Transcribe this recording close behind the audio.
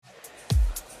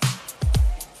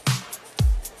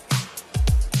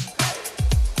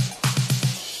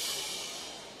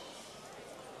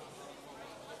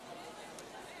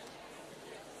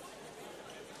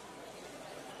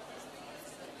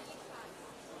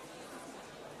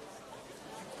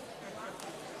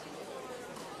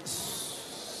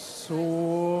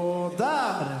Så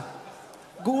där.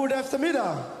 God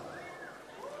eftermiddag.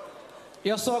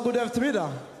 Jag sa god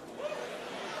eftermiddag.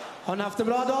 Har ni haft en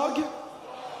bra dag?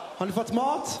 Har ni fått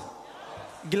mat?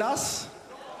 Glass?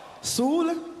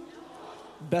 Sol?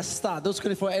 Bästa, då ska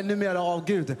ni få ännu mer av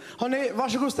Gud. Har ni,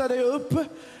 varsågod ställa er upp.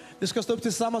 Vi ska stå upp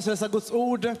tillsammans och läsa Guds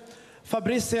ord.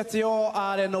 Fabrice heter jag,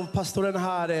 är en av pastorerna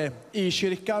här i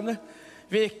kyrkan.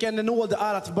 Vilken nåd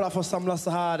är att bara få samlas så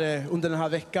här under den här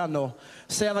veckan och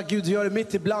säga vad Gud gör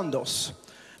mitt ibland oss.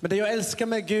 Men det jag älskar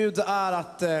med Gud är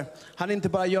att han inte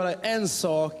bara gör en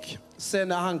sak,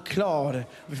 sen är han klar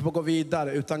och vi får gå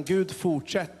vidare, utan Gud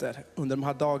fortsätter under de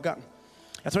här dagarna.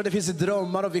 Jag tror att det finns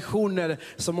drömmar och visioner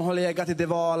som har legat i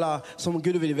dvala som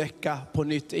Gud vill väcka på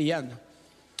nytt igen.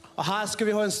 Och här ska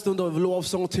vi ha en stund av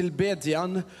lovsång och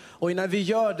tillbedjan. Och innan vi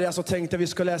gör det så tänkte jag att vi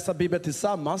ska läsa Bibeln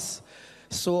tillsammans.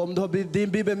 Så om du har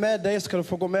din Bibel med dig ska du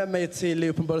få gå med mig till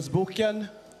Uppenbarelseboken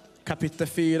kapitel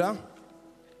 4.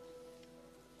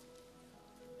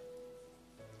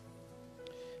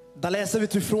 Där läser vi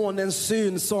utifrån en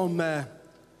syn som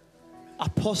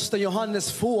aposteln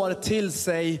Johannes får till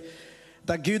sig,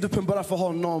 där Gud uppenbarar för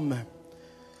honom.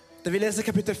 Där vi läser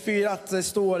kapitel 4 att det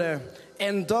står: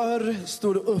 en dörr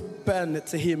stod öppen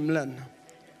till himlen.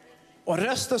 Och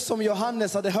rösten som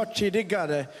Johannes hade hört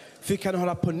tidigare fick han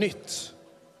höra på nytt.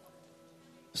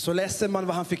 Så läser man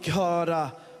vad han fick höra,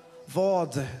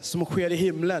 vad som sker i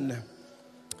himlen.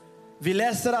 Vi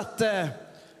läser att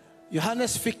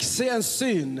Johannes fick se en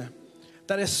syn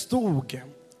där det stod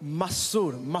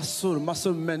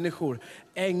massor människor,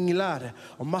 änglar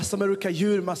och massor med olika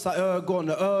djur, massa ögon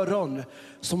och öron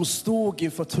som stod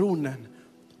inför tronen.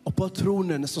 Och på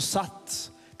tronen så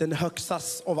satt den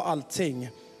högstas av allting.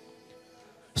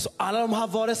 Så alla de här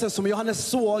varelser som Johannes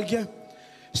såg,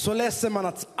 så läser man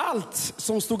att allt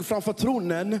som stod framför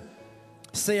tronen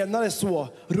senare så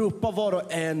ropar var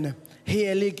och en: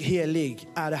 helig, helig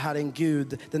är Herren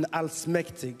Gud, den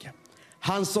allsmäktig.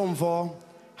 Han som var,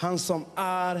 han som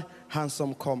är, han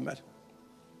som kommer.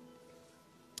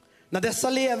 När dessa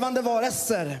levande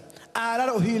varelser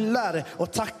ärar och hyllar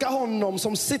och tackar honom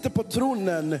som sitter på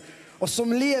tronen och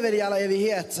som lever i alla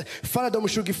evighet, faller de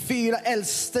 24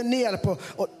 äldste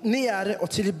ner och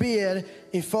tillber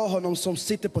inför honom som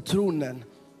sitter på tronen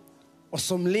och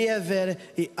som lever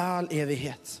i all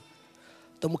evighet.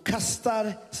 De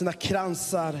kastar sina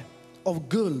kransar av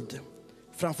guld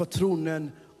framför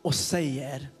tronen och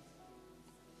säger: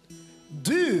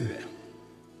 du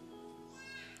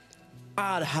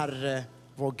är Herre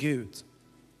vår Gud.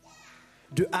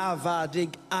 Du är värdig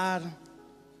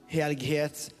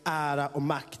helighet, ära och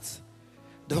makt.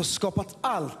 Du har skapat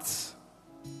allt,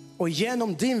 och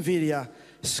genom din vilja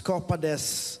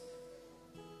skapades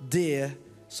det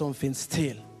som finns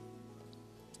till.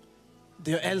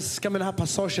 Det jag älskar med den här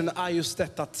passagen är just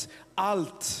detta, att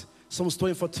allt som står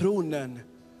inför tronen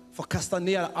får kasta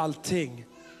ner allting.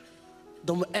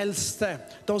 De äldste,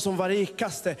 de som var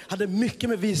rikaste, hade mycket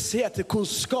med vishet,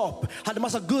 kunskap, hade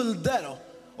massa gulder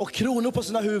och kronor på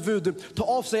sina huvud. Ta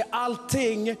av sig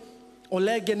allting och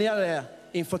lägger ner det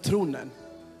inför tronen.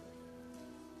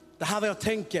 Det här är vad jag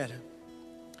tänker.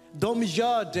 De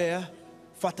gör det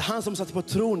för att han som satt på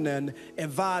tronen är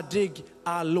värdig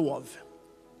all lov.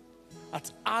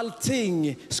 Att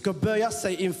allting ska böja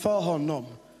sig inför honom.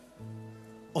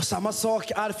 Och samma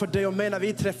sak är för dig och mig när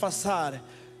vi träffas här.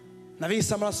 När vi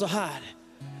samlas så här.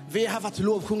 Vi är här för att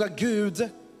lovsjunga Gud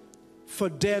för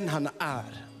den han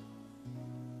är.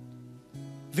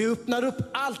 Vi öppnar upp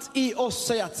allt i oss och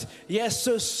säger att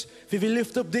Jesus, vi vill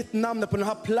lyfta upp ditt namn på den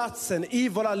här platsen i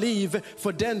våra liv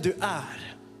för den du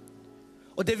är.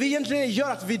 Och det vi egentligen gör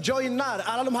är att vi joinar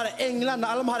alla de här änglarna,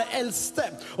 alla de här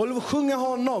äldste och lovsjunger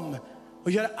honom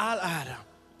och gör all ära.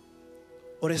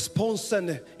 Och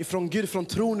responsen ifrån Gud, från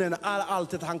tronen, är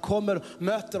alltid att han kommer och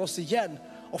möter oss igen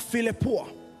och fyller på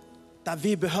där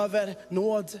vi behöver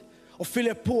nåd, och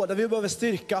fyller på där vi behöver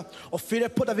styrka, och fyller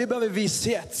på där vi behöver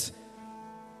vishet.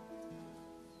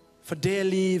 För det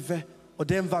liv och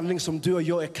den vandring som du och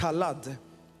jag är kallad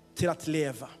till att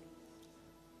leva.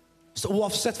 Så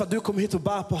oavsett vad du kommer hit och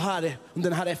bär på här under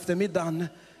den här eftermiddagen,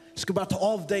 ska bara ta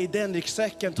av dig den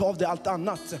ryggsäcken, ta av dig allt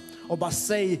annat och bara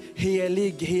säg: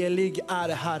 helig, helig är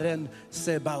Herren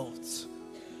Sebaot.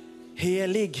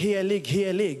 Helig, helig,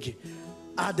 helig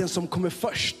är den som kommer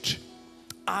först.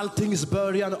 Alltings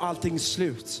början och alltings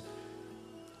slut.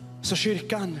 Så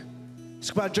kyrkan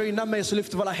ska bara joina mig, så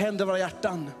lyfter våra händer, våra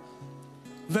hjärtan.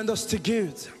 Vänd oss till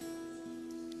Gud.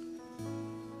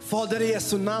 Fader, i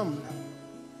Jesu namn,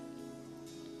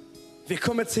 vi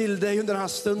kommer till dig under den här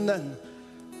stunden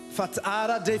för att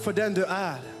ära dig för den du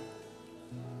är.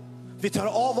 Vi tar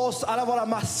av oss alla våra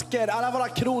masker, alla våra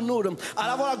kronor,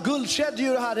 alla våra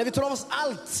guldkedjor, Herre. Vi tar av oss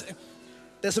allt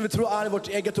det som vi tror är vårt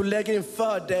eget och lägger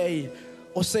inför dig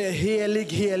och säger: helig,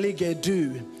 helig är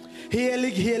du.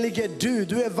 Helig, helig är du.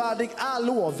 Du är värdig all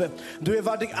lov. Du är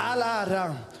värdig all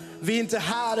ära. Vi är inte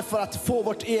här för att få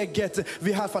vårt eget.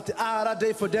 Vi är här för att ära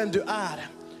dig för den du är.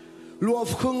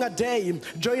 Lovsjunga dig.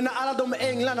 Joina alla de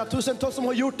änglarna, tusentals som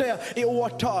har gjort det i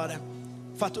årtal,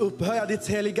 för att upphöja ditt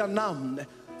heliga namn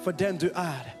för den du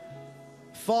är.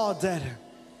 Fader,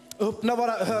 öppna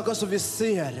våra ögon så vi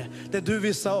ser det du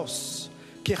visar oss.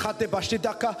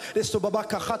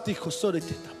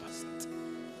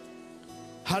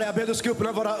 Herre, jag ber du ska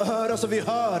öppna våra öron så vi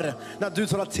hör när du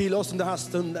talar till oss i den här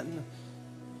stunden.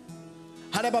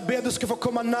 Herre, jag bara ber du ska få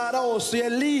komma nära oss och ge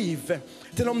liv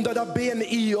till de döda ben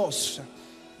i oss.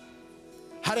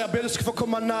 Herre, jag ber du ska få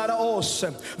komma nära oss,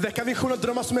 väcka visioner och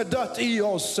drömmar som är dött i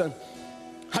oss.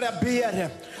 Herre, jag ber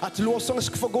att lovsången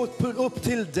ska få gå upp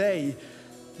till dig.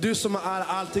 Du som är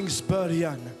alltings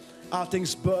början,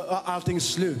 alltings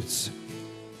slut.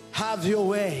 Have your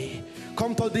way.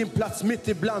 Kom ta din plats mitt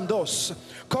ibland oss.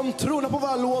 Kom trona på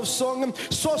vår lovsång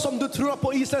så som du tror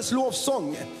på Israels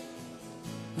lovsång.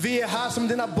 Vi är här som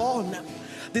dina barn,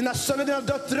 dina söner, dina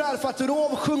döttrar, för att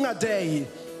lovsjunga dig.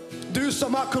 Du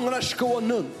som är kungarnas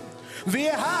konung. Vi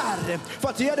är här för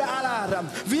att ge dig all ära.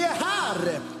 Vi är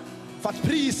här för att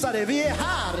prisa dig. Vi är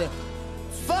här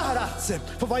för att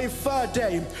få vara inför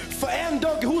dig. För en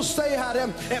dag hos dig, Herre,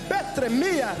 är bättre,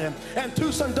 mer än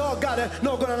 1000 dagar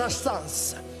någon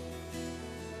annanstans.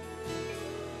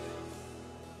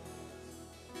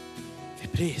 Vi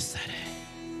prisar dig.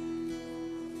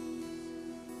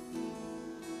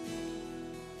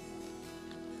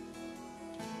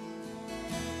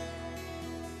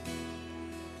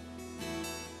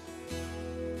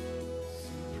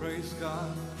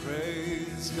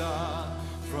 Praise God,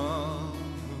 from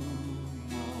whom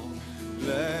all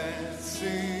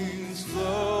blessings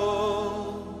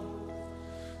flow.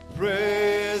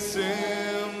 Praise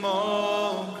Him,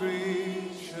 all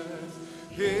creatures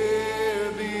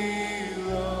here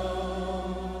below.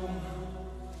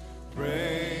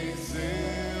 Praise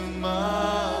Him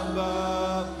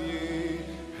above, ye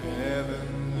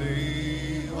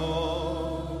heavenly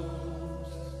hosts.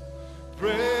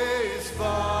 Praise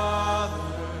Father,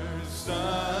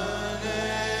 Son,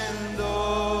 and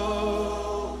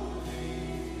Holy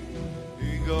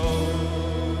Ghost.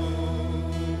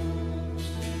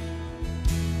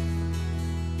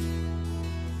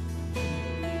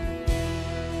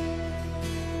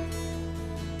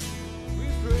 We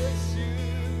praise you.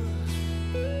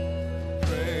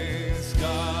 Praise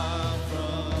God,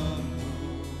 from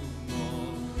whom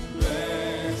all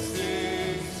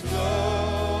blessings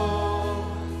flow.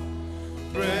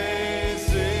 Praise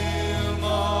Him,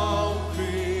 all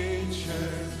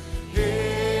creatures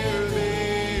here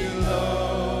below.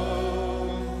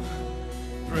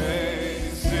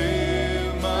 Praise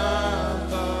Him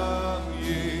above,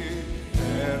 ye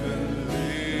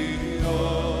heavenly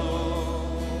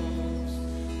hosts.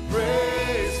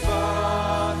 Praise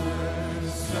Father,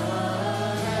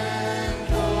 Son, and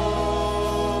Holy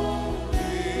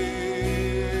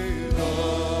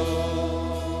Ghost.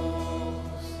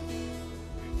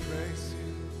 We praise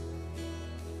you,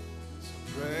 so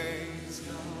praise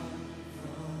God,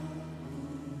 from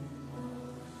whom all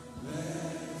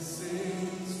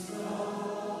blessings flow.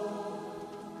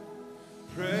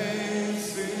 Praise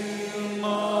Him,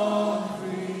 all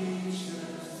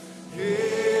creatures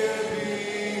here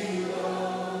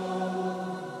below.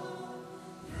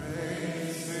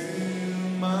 Praise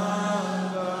Him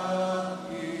above,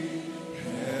 ye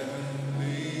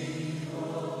heavenly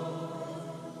hosts.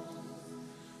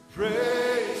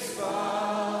 Praise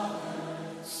Father,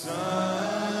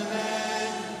 Son,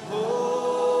 and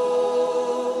Holy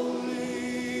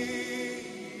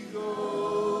Ghost.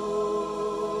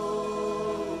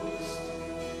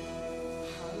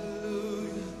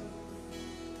 Hallelujah.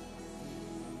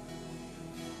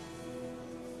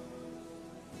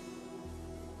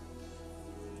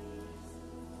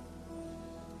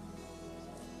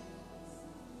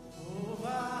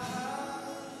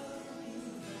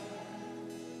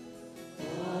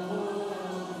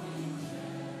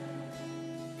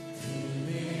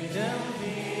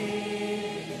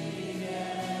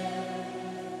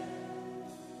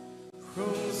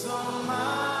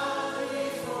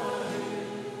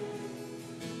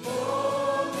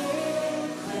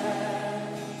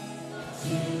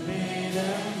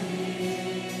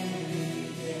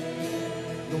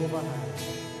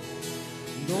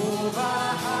 Lova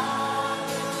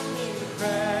Herren min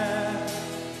själ,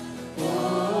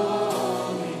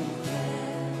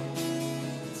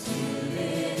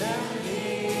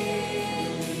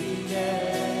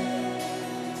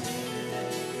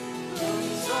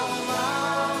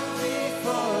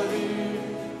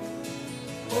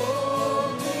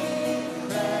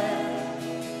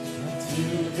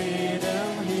 tillbe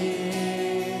den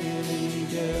helige.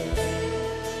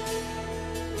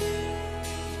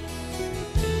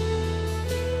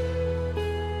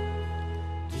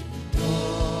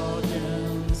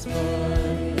 Dagens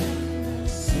början när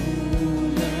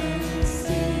solen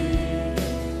stiger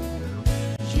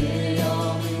ger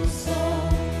jag min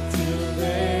sång till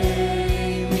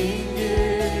dig, min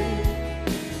Gud.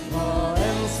 Vad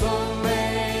än som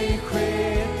mig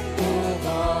sker och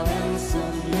vad än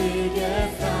som ligger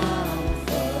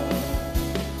framför,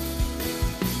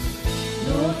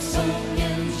 låt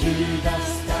sången ljuda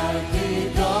starkt i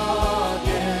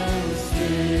dagens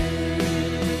ljus.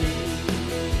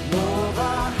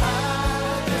 Lova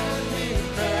Herren min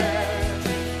själ,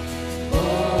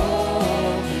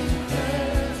 åh min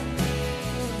själ,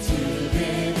 tillbe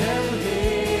den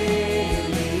helige.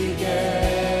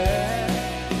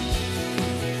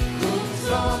 Sjung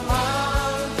som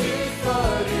aldrig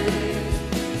förut,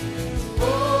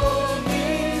 åh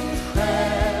min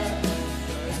själ,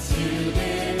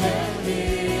 tillbe den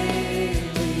helige.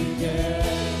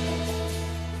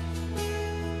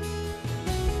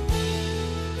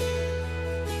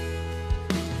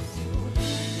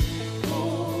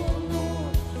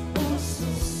 Och så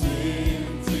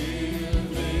sent till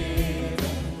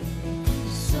vreden,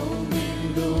 så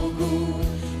mild och god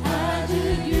är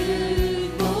du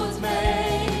Gud mot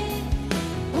mig.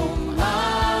 Om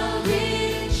all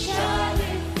din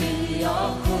kärlek vill jag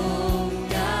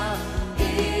sjunga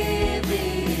evigt.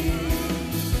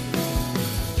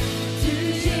 Du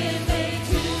ger mig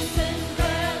tusen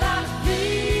skäl att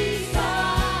prisa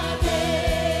dig.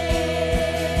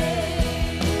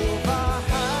 Lova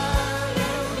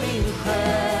Herren min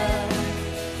själ,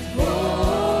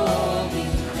 åh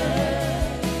min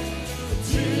själ,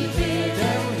 tillbe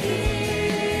den helige.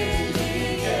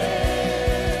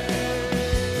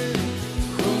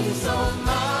 Sjung som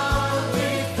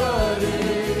aldrig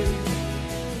förut,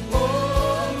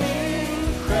 åh min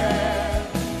själ,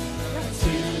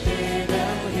 tillbe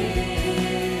den helige.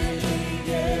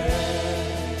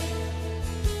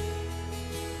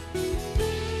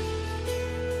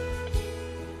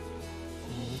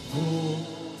 På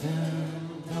den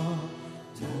dag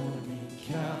då min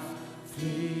kraft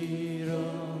flyr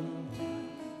undan,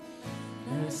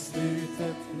 när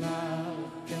slutet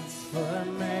nalkas för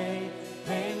mig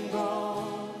en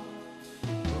gång,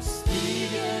 då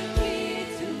stiger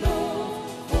mitt lov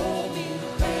och min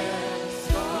själ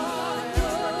ska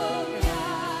sjunga.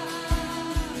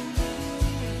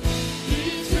 I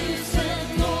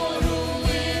tusen år och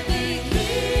evigheten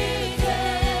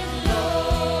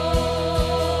lång.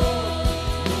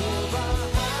 Lova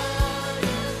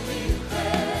Herren min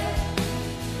själ,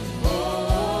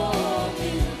 åh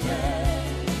min själ,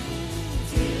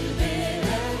 tillbe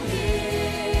den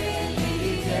helige.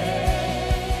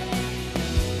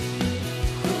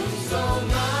 Sjung som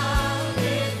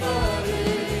aldrig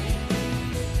förut,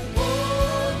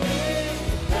 åh min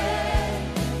själ,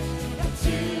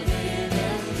 tillbe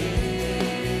den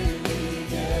helige.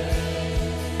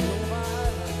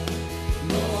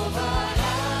 Lova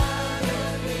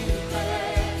Herren min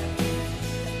själ,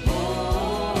 åh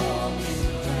min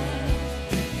själ,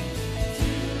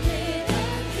 tillbe den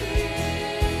helige.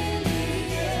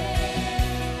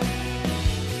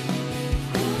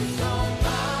 Sjung som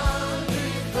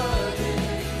aldrig förut,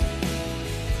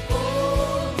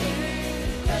 åh min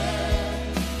själ,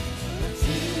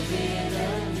 tillbe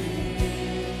den helige.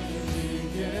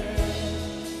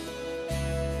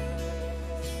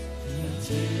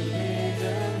 Tillbe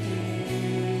den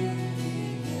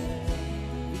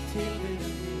helige.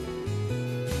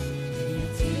 Vi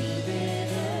tillber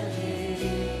den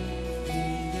helige,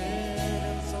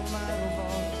 den som är och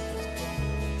var.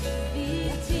 Vi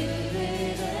tillber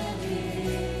den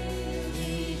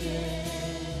helige.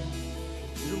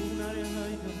 Tronar i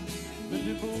höjden, men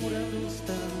du bor ändå hos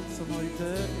den som har ett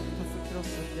ögat och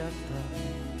förkrossat hjärta.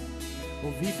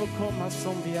 Och vi får komma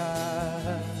som vi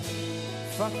är,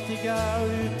 fattiga och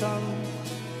utan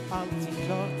allting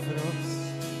klart för oss.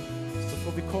 Så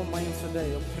får vi komma inför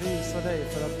dig och prisa dig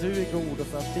för att du är god och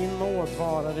för att din nåd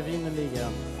varar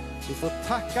evinnerligen. Vi får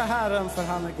tacka Herren för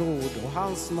han är god och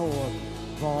hans nåd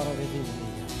varar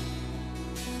evinnerligen.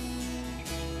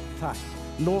 Tack.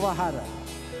 Lova Herren.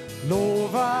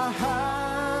 Lova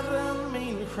Herren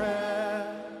min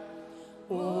själ,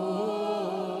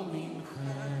 åh min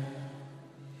själ,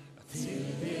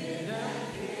 tillbe den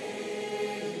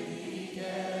helige.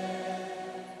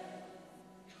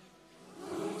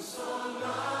 Sjung som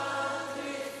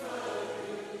aldrig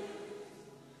förut,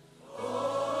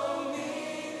 åh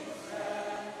min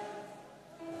själ,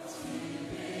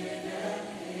 tillbe den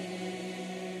helige.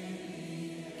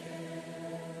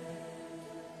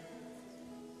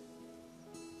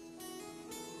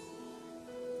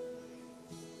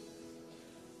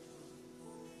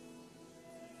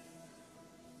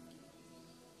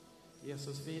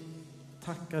 Jesus, vi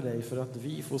tackar dig för att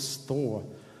vi får stå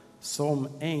som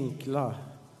enkla,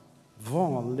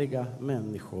 vanliga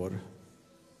människor.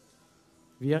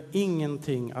 Vi har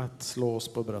ingenting att slå oss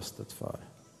på bröstet för.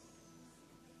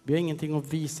 Vi har ingenting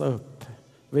att visa upp.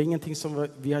 Vi har ingenting som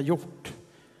vi har gjort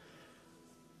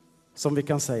som vi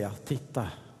kan säga, titta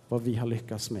vad vi har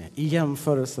lyckats med i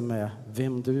jämförelse med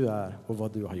vem du är och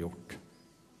vad du har gjort.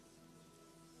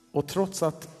 Och trots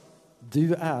att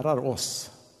du ärar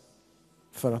oss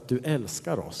för att du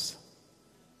älskar oss,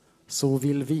 så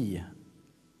vill vi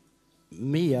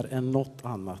mer än något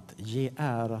annat ge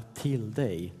ära till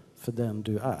dig för den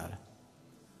du är.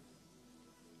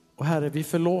 Och Herre, vi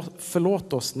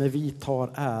förlåt oss när vi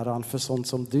tar äran för sånt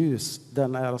som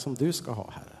den ära som du ska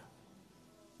ha, Herre.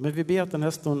 Men vi ber att den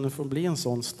här stunden får bli en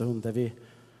sån stund där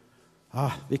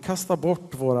vi kastar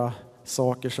bort våra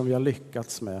saker som vi har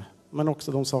lyckats med, men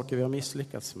också de saker vi har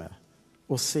misslyckats med.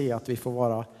 Och se att vi får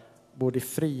vara både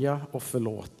fria och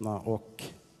förlåtna och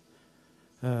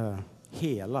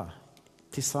hela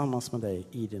tillsammans med dig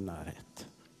i din närhet.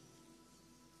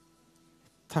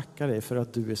 Tackar dig för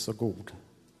att du är så god.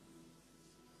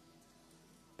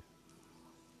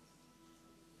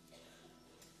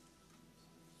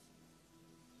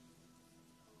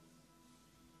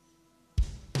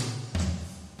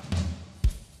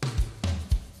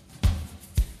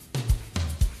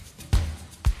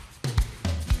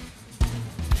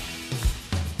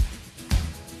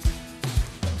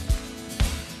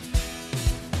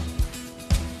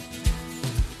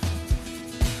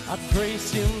 I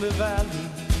praise you in the valley,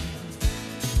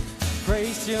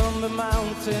 praise you on the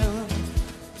mountain.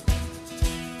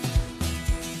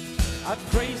 I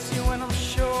praise you when I'm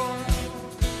sure,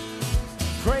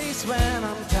 praise when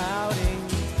I'm doubting.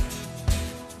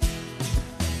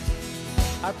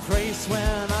 I praise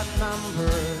when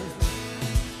outnumbered,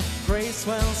 praise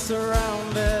when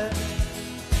surrounded.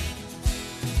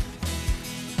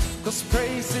 'Cause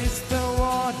praise is the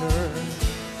water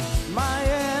my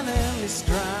enemy's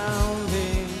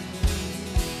drowning.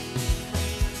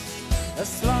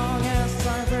 As long as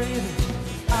I breathe,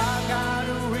 I got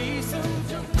a reason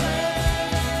to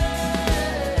praise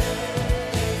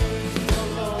the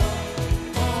Lord,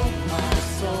 oh my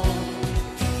soul.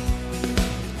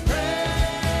 Praise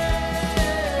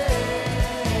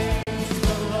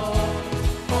the Lord,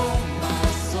 oh my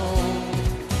soul.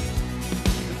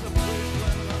 It's a praise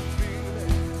when I feel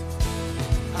it.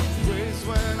 I praise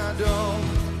when I don't.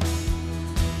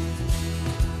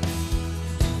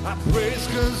 I praise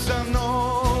 'cause I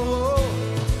know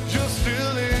you're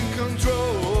still in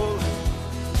control.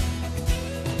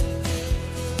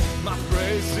 My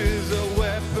praise is a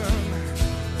weapon.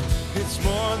 It's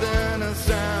more than a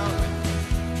sound.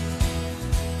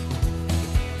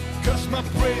 'Cause my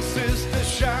praise is the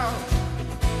shout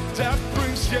that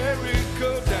brings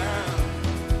Jericho down.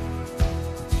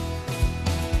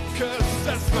 'Cause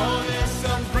as long as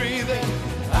I'm breathing,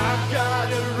 I've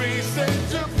got a reason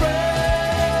to praise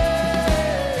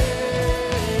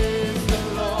the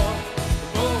Lord,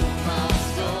 oh my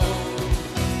soul.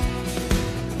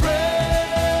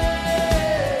 Praise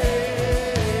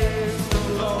the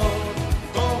Lord,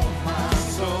 oh my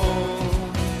soul.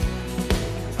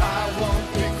 I won't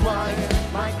be quiet,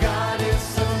 my God is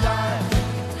alive.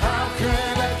 How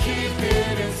could I keep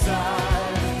it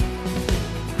inside?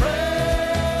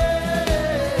 Praise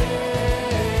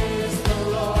the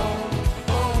Lord,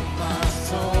 oh my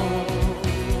soul.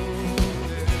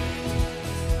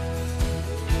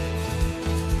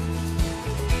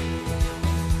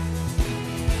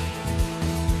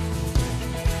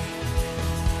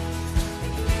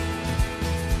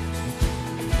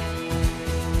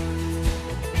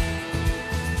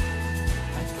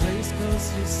 I praise 'cause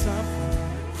you suffer,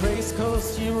 praise 'cause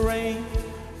you reign,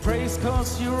 praise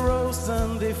 'cause you rose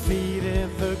and defeated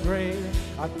the grave.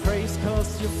 I praise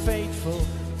 'cause you're faithful,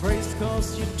 praise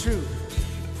 'cause you're true,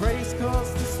 praise 'cause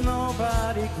there's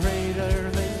nobody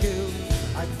greater than you.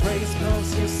 I praise 'cause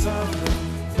you suffer,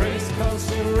 praise 'cause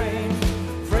you reign,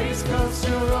 praise 'cause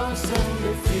you rose and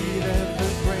defeated the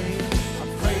grave. I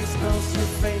praise 'cause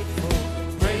you're faithful,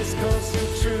 praise 'cause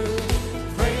you're true,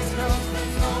 praise 'cause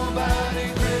there's nobody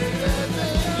greater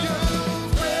than you.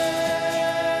 Praise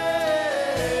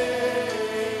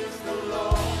the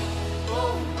Lord,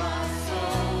 oh my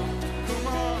soul. Come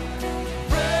on.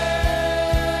 Praise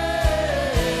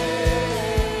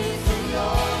the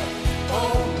Lord,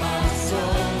 oh my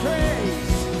soul.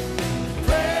 Praise.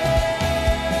 Praise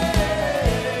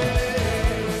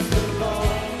the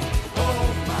Lord, oh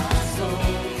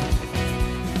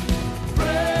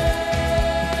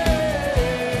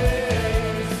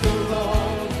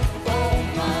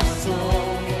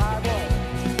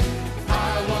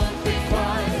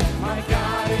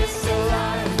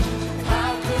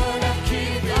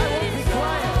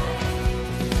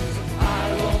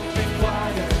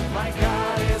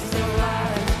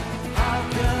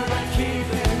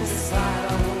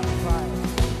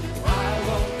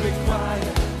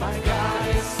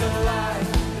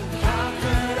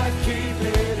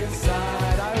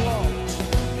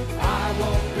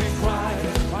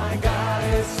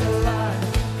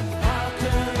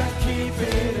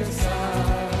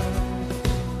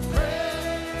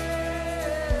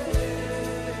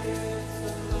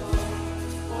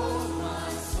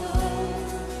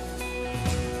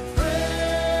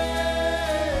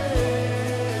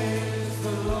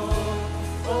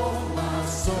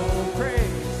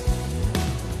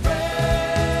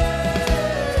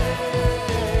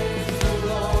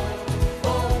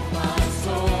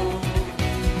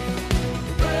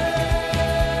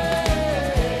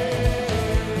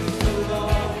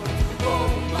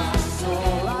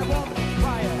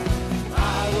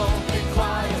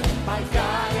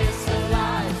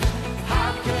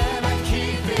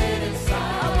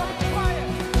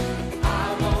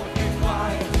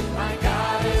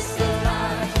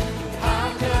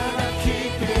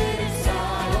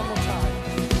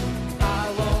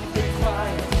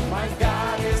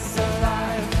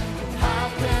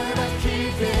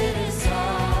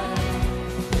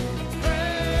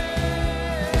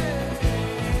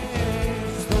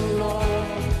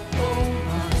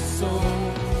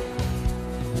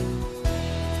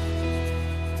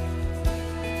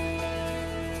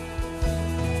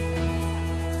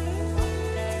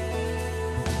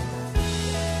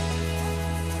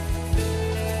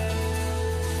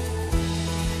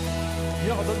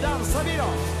Ja, då dansar vi då.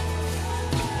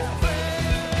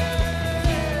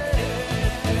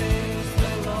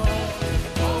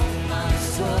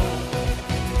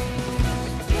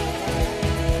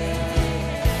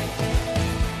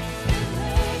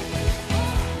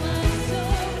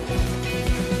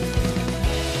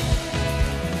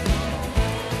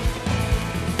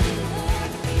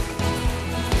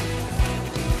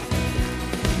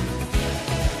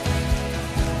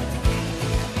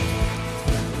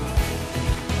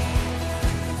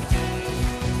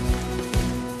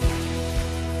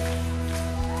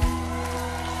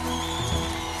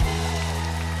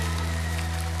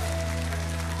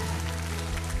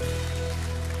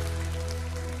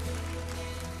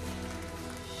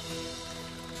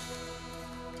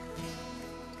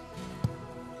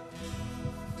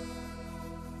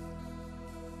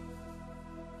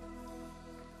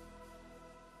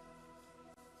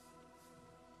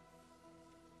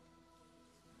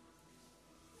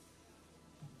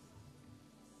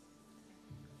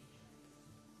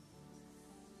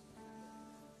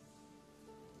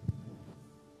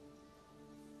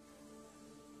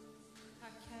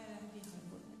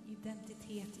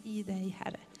 Identitet i dig,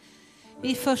 Herre.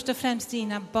 Vi är först och främst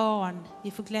dina barn.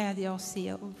 Vi får glädja oss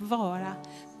i och vara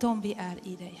de vi är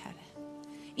i dig, Herre.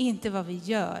 Inte vad vi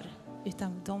gör,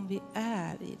 utan de vi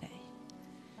är i dig.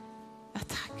 Jag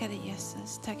tackar dig,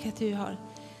 Jesus. Tack att du har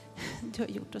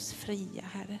gjort oss fria,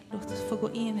 Herre. Låt oss få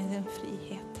gå in i den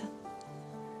friheten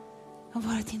och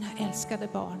vara dina älskade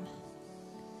barn.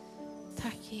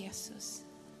 Tack, Jesus.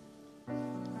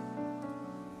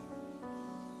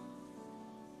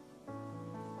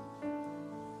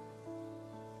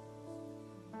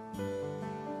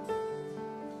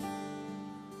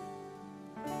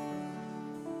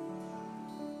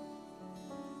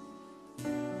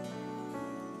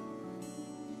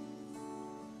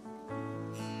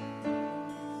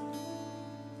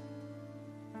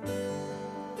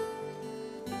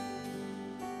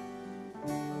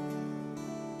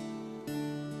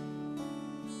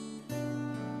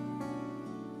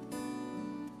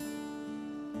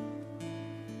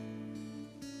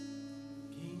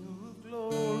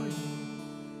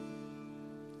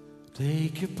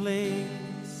 Take your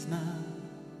place now,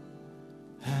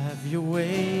 have your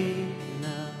way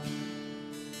now,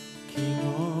 King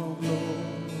of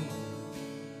glory,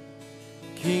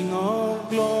 King of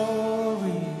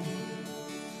glory.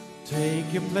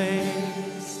 Take your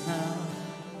place now,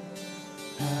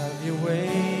 have your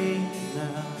way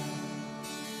now,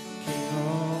 King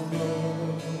of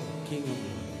glory, King of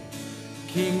glory,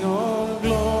 King of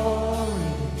glory.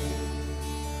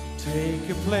 Take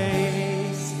your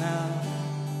place now,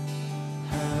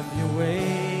 have your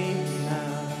way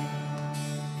now,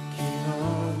 King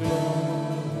of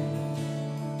glory,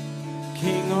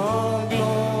 King of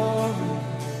glory.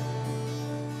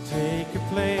 Take your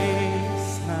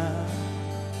place now,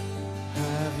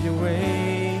 have your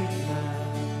way now,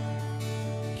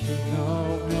 King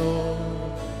of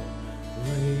glory.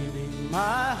 Reign in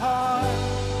my heart,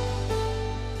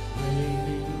 reign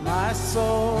in my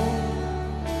soul,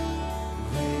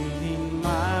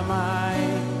 my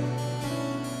mind,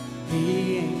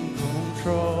 be in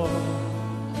control.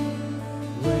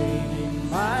 Reign in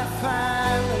my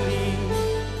family,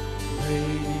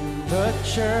 reign in the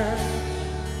church.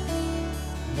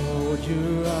 Lord,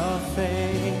 you are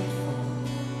faithful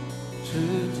to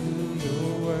do your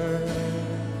word.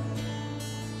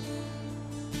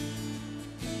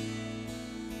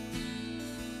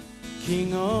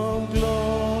 King of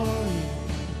glory,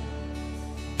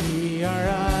 be our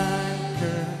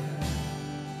anchor,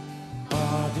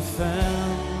 our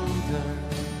defender.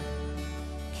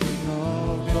 King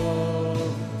of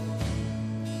glory,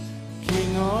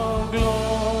 King of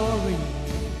glory,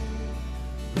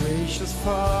 gracious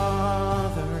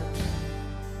Father,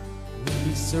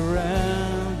 we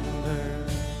surrender.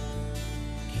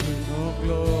 King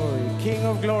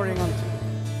of glory unto you.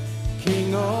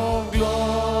 King of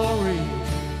glory,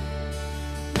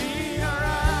 be our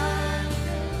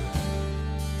anchor,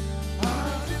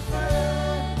 our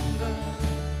defender.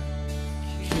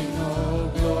 King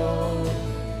of glory,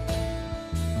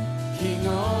 King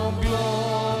of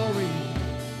glory,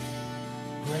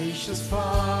 gracious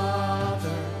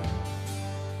Father,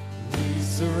 we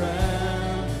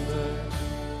surrender.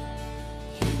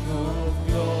 King of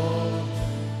glory,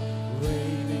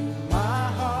 reign in my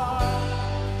heart,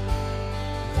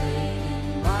 reign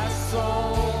in my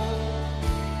soul,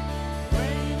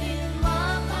 reign in my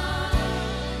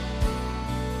mind,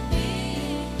 be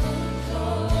in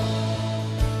control.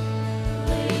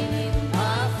 Reign in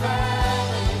my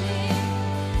family,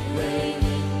 reign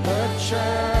in the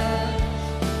church.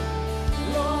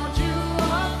 Lord, you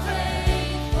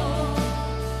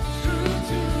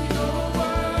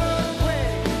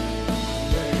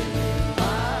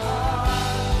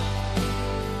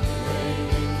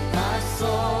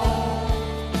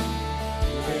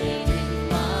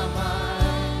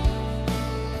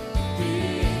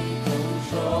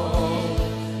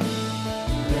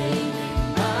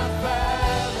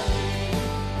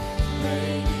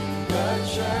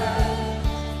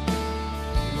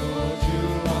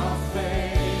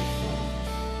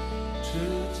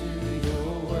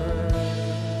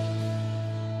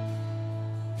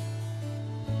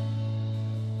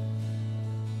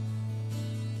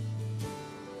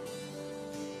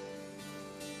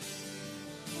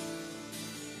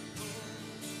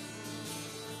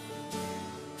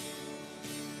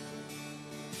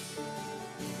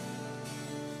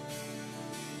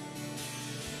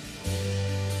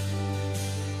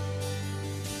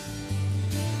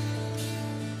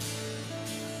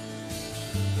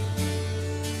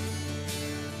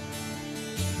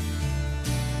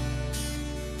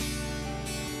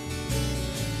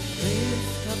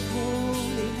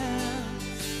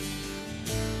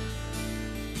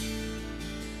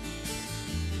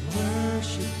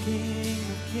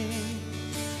King.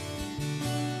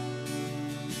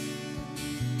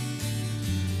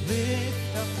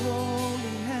 Lift up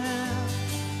holy hands,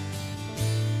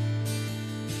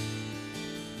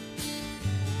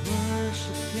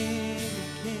 worship King of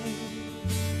Kings.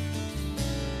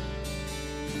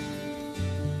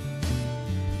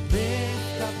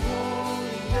 Lift up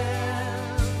holy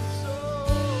hands,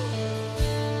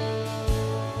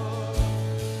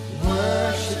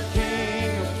 worship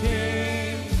King of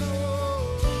Kings.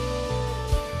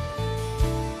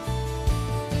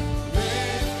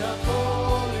 Lift up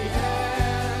holy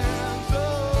hands,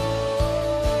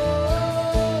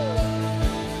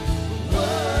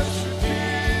 worship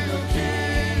King of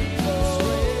Kings.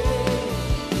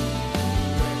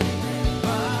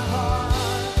 My heart,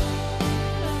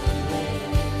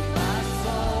 my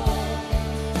soul,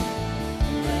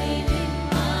 reign in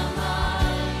my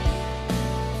mind,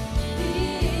 be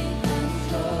in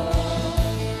control.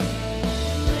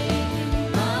 Reign in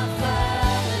my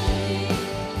family,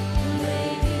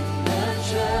 reign in the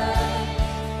church.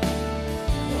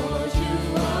 Lord, you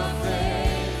are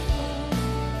faithful,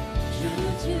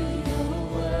 true to your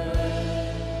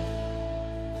word.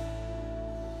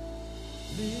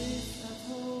 Lift up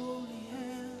holy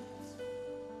hands,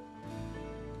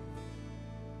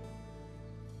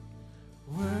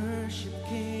 worship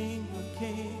King of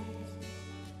Kings.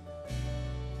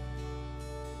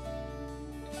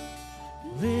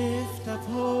 Lift up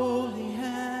holy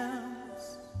hands,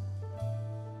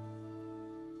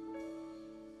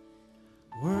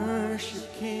 worship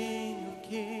King of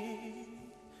Kings.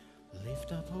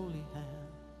 Lift up holy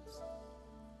hands,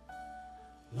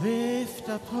 lift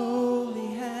up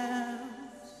holy hands,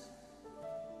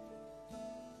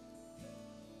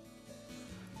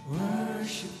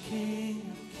 worship King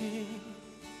of Kings.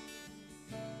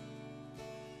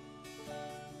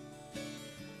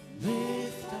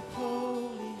 Lift up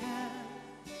holy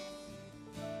hands,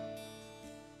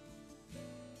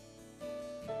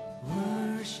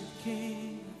 worship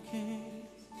King of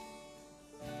Kings.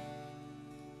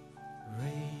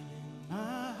 Reign in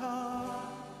my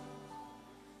heart,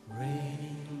 reign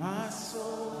in my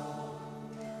soul,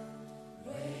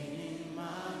 reign in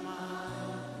my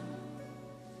mind,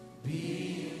 be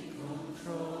in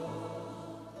control.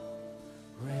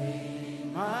 Reign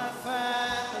in my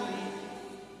family,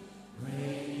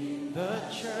 reign in the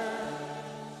church.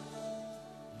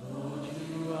 Lord,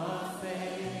 you are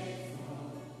faithful,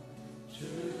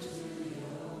 true to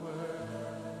your word.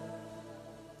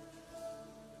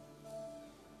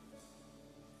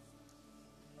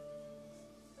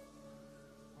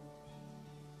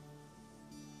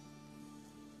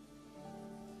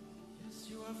 Yes,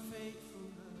 you are faithful,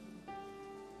 Lord.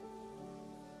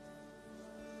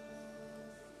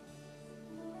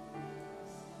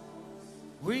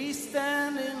 We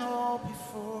stand in awe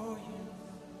before you.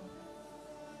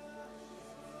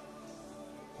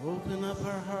 Open up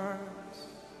our hearts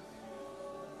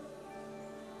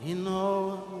in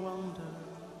awe and wonder.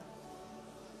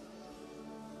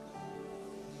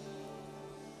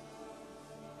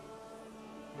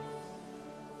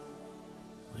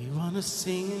 We want to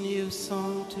sing a new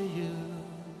song to you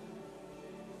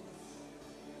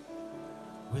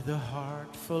with a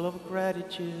heart full of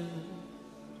gratitude.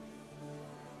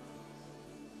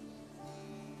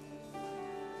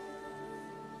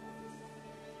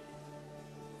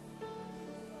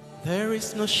 There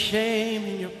is no shame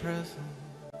in your presence.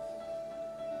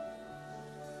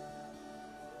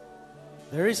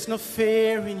 There is no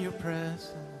fear in your presence.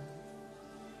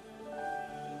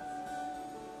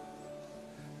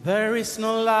 There is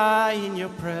no lie in your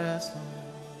presence.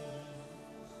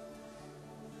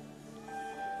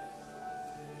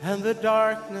 And the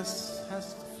darkness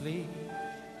has to flee.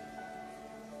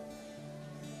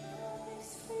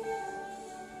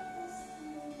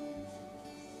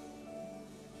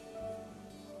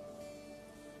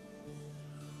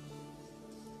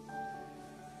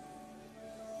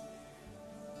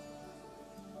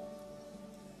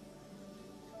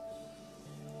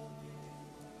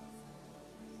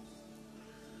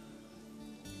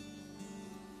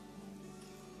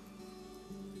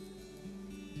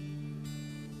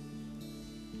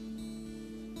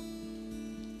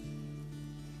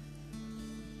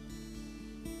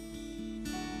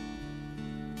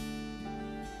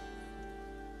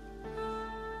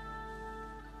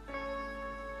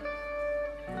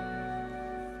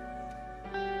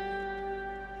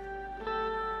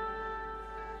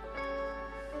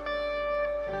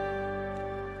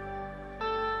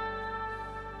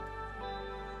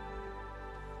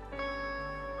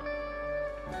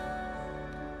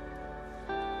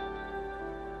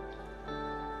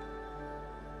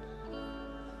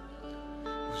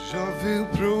 Jag vill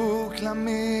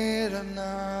proklamera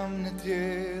namnet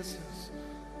Jesus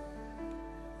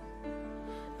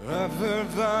över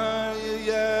varje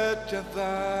hjärta,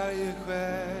 varje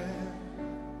själ.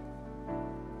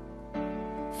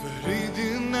 För i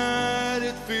din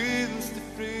närhet finns det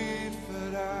frid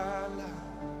för alla.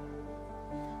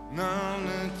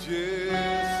 Namnet Jesus.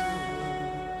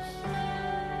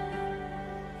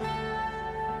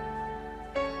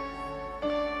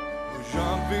 Och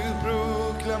jag vill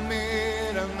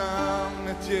proklamera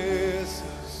namnet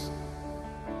Jesus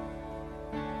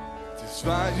tills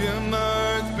varje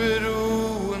mörkt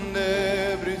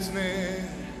beroende bryts ner.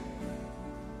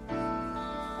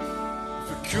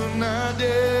 Förkunna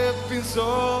det finns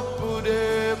hopp och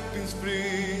det finns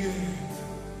frihet.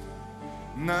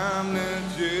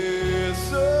 Namnet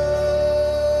Jesus.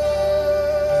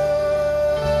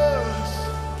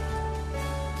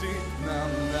 Ditt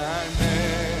namn är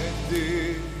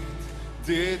mäktigt.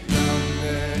 Ditt namn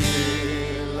är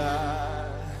hela.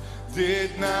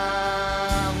 Ditt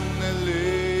namn är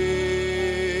liv.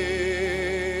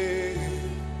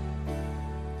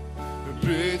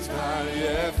 Bryt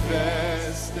varje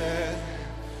fäste.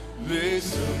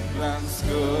 Lys upp bland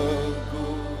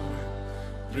skuggor.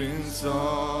 Prins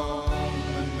om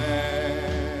en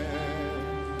eld.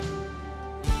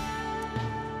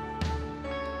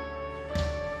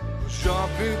 Och jag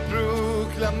vill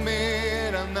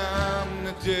proklamera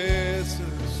namnet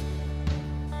Jesus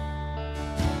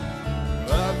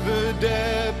över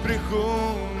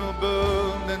depression och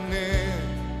bundenhet.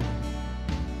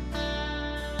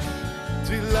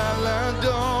 Till alla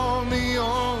dem i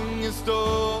ångest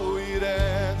och i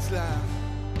rädsla.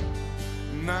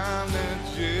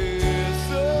 Namnet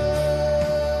Jesus.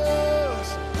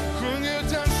 Sjung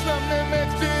ut hans namn är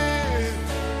mäktigt.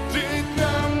 Ditt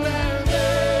namn är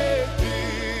mäktigt.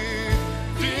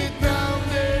 Ditt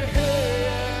namn är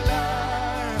hela.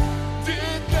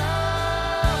 Ditt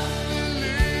namn är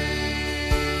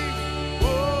liv.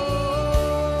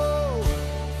 Oh.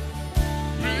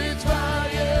 Bryt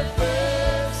varje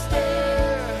fäste.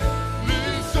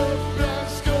 Lys upp bland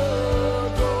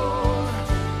skuggor.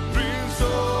 Prins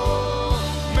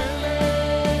om en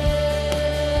eld.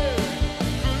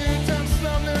 Sjung ut hans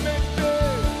namn är mäktigt.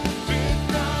 Ditt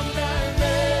namn är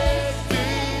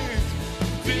mäktigt.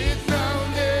 Ditt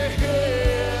namn är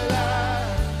hela.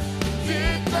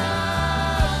 Ditt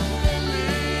namn är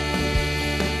liv.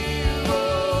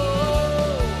 Oh.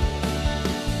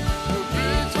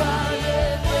 Bryt varje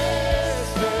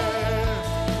fäste.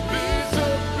 Lys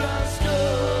upp bland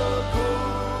skuggor.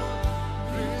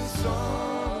 Prins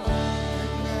om en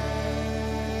eld.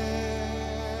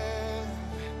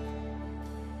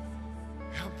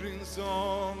 Ja, prins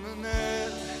om en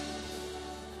eld.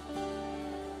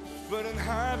 För den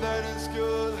här världens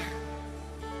skull.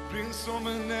 Prins om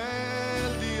en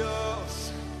eld i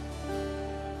oss.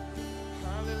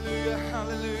 Halleluja,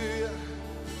 halleluja.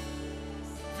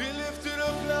 Vi lyfter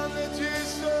upp namnet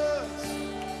Jesus.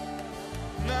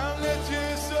 Namnet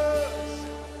Jesus.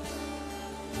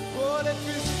 Och det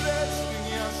finns frälsning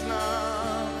i hans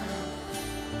namn.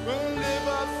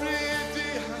 Underbar frid i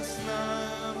hans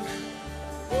namn.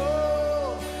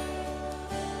 Oh.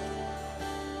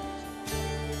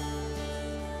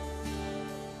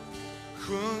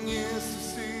 Sjung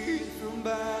Jesus ifrån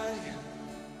bergen.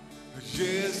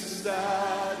 Jesus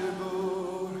där du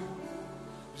bor.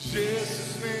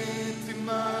 Jesus mitt i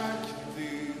mörkret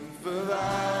inför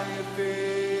varje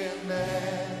fiende.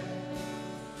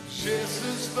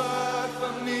 Jesus för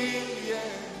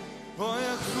familjen. Och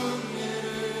jag sjunger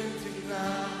ut ditt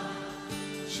namn.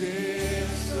 Jesus.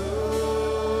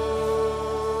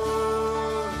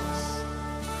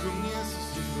 Sjung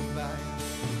Jesus ifrån bergen.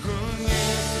 Sjung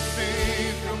Jesus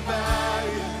ifrån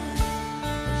bergen.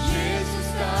 Jesus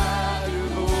där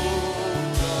du bor.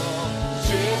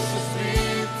 Jesus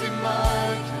mitt i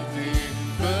mörkret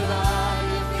inför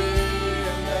varje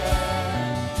fiende.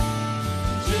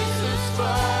 Jesus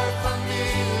för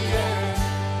familjen.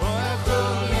 Och jag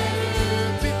sjunger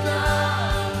ut ditt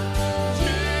namn.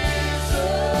 Jesus.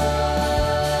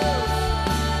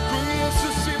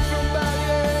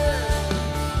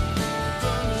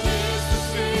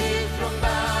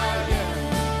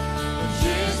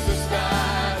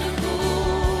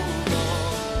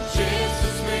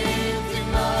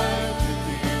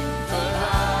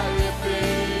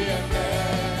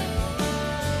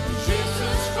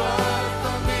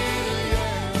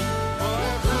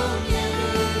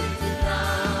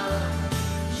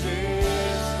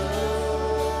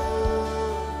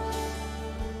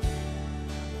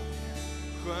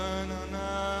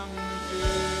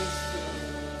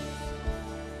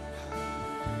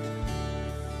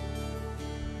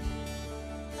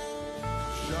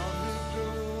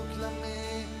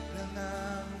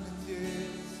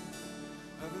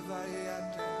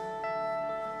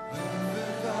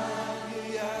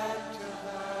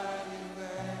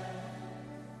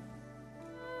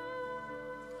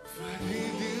 För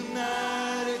i din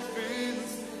närhet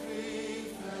finns det frid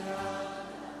för alla.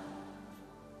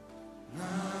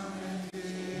 Namnet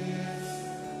Jesus.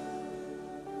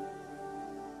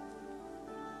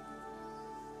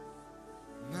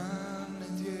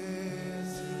 Namnet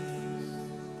Jesus.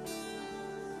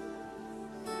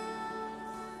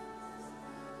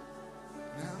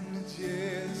 Namnet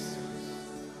Jesus.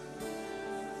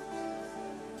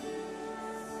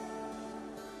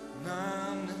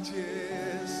 Namnet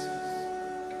Jesus.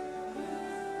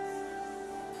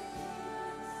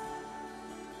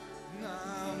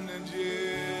 Namnet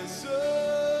Jesus.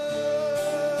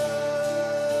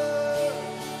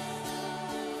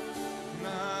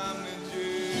 Namnet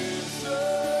Jesus.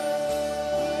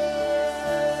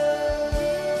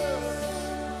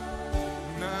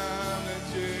 Namnet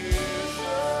Jesus.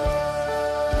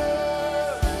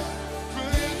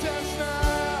 Sjung ut hans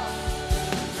namn.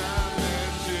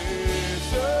 Namnet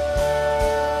Jesus.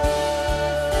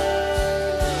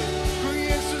 Sjung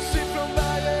Jesus ifrån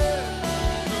berget.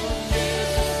 Sjung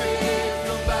Jesus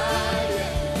ifrån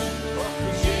berget. Och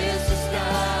sjung Jesus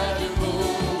där du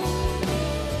bor.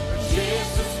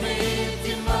 Jesus mitt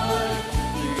i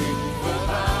mörkret för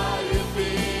varje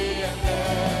fiende.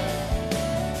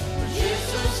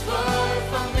 Jesus för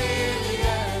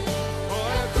familjen. Och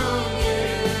jag sjunger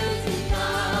ut ditt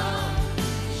namn.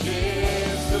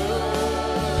 Jesus.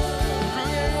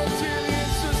 Sjung en gång till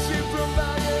Jesus ifrån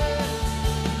berget.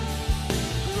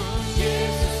 Sjung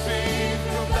Jesus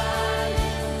ifrån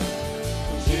berget.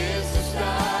 Och Jesus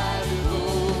där du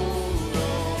bor.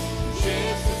 Och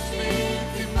Jesus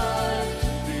mitt i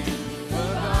mörkret för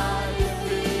varje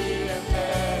fiende.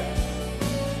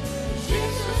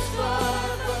 Jesus för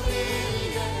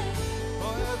familjen.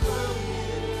 Och jag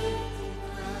sjunger ut ditt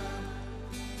namn.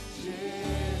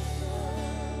 Jesus.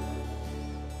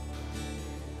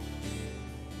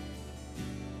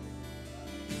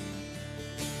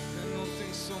 Det är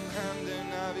någonting som händer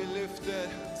när vi lyfter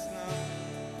hans namn.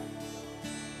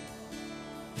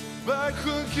 Berg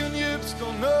sjunker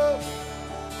djupstånd upp.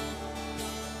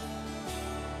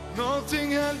 Någonting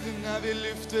händer när vi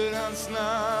lyfter hans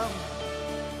namn.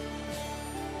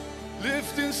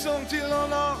 Lyft din sång till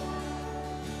honom.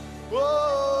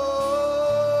 Oh,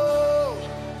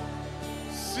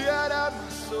 Siara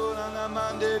Masora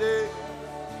Mandere.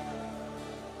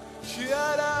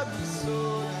 Siara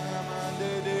Masora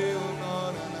Mandere.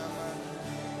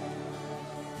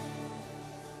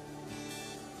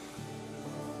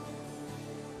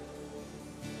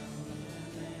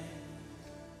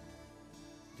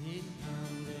 Ditt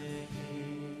namn är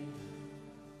helig,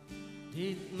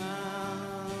 ditt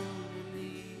namn är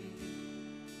liv.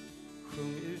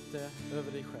 Sjung ut det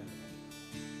över dig själv.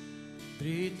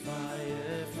 Bryt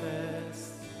varje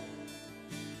fest,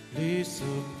 lys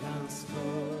upp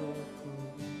landskap,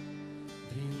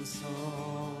 brinn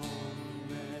som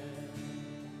eld.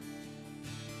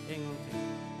 En gång till.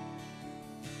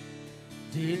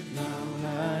 Ditt namn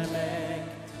är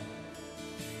mäkt,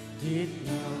 ditt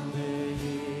namn är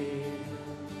helig,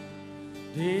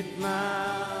 ditt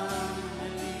namn är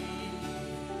liv.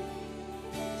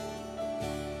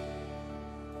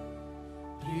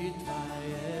 Bryt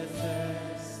varje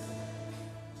fest,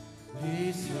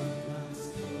 lys upp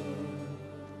landskap,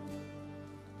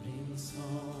 brinn som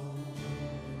eld.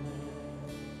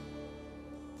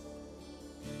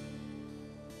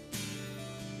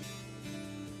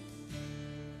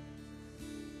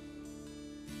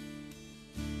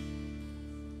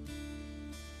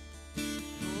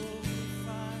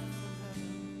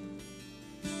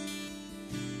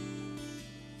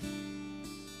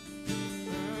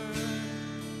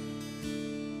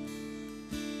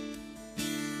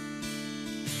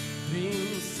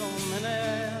 Brinn som en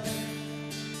eld,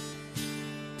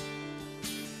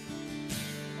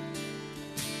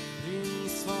 brinn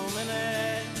som en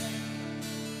eld,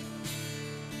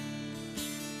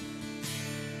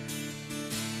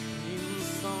 brinn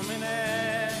som en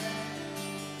eld,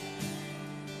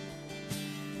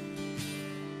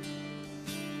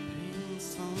 brinn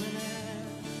som en eld.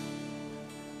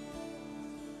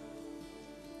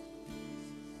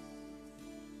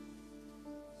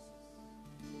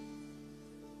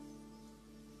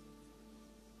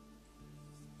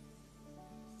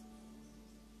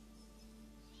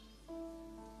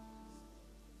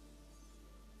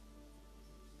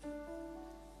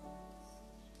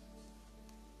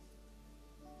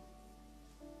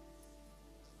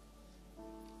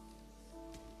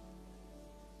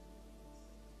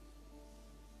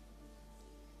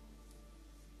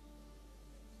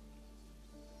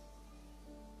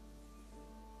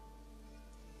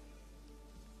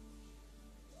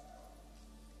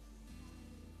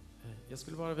 Jag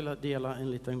skulle bara vilja dela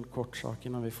en liten kort sak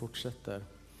innan vi fortsätter.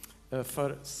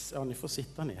 Ni får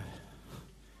sitta ner.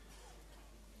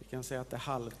 Vi kan säga att det är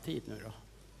halvtid nu då.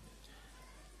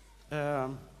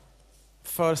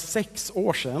 För 6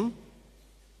 år sedan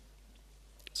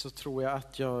så tror jag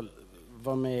att jag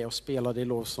var med och spelade i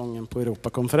lovsången på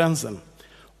Europakonferensen.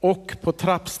 Och på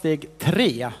trappsteg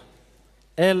 3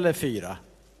 eller 4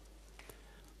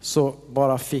 så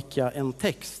bara fick jag en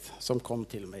text som kom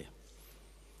till mig.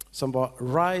 Som var: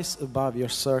 Rise above your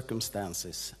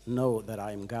circumstances, know that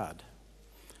I am God.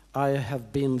 I have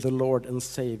been the Lord and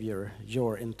Savior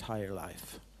your entire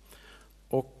life.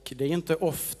 Och det är inte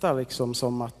ofta liksom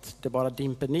som att det bara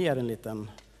dimper ner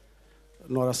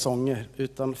några sånger,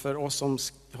 utan för oss som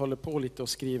håller på lite och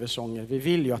skriver sånger, vi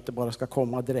vill ju att det bara ska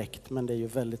komma direkt, men det är ju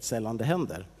väldigt sällan det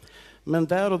händer. Men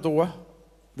där och då,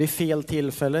 vid fel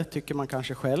tillfälle, tycker man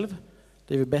kanske själv,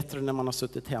 det är ju bättre när man har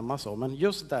suttit hemma så, men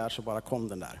just där så bara kom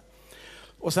den där.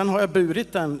 Och sen har jag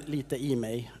burit den lite i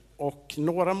mig, och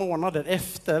några månader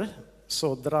efter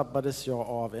så drabbades jag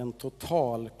av en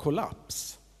total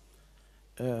kollaps.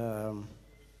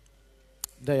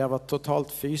 Där jag var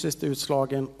totalt fysiskt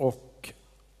utslagen och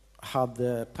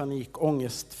hade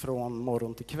panikångest från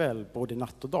morgon till kväll, både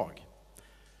natt och dag.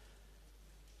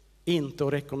 Inte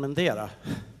att rekommendera,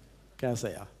 kan jag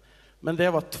säga. Men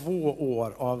det var 2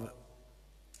 år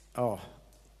av,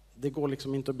 det går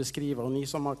liksom inte att beskriva. Och ni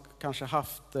som har kanske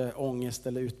haft ångest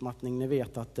eller utmattning, ni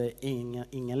vet att det är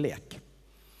ingen lek.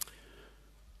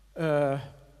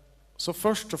 Så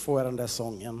först så får jag den där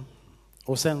sången.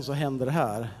 Och sen så händer det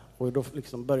här. Och då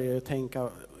liksom börjar jag tänka,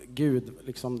 Gud,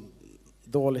 liksom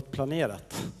dåligt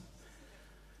planerat.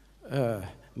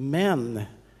 Men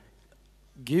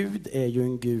Gud är ju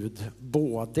en Gud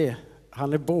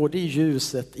han är både i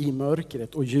ljuset, i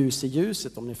mörkret och ljus i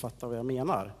ljuset, om ni fattar vad jag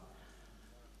menar.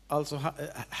 Alltså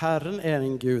Herren är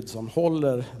en Gud som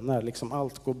håller när liksom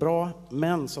allt går bra,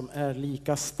 men som är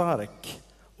lika stark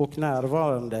och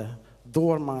närvarande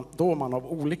då man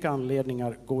av olika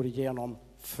anledningar går igenom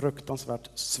fruktansvärt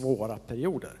svåra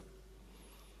perioder.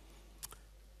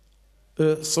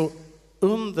 Så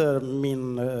under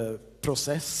min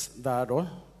process där då,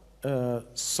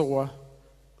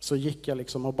 så gick jag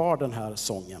liksom och bar den här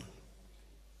sången.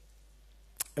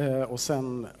 Och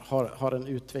sen har den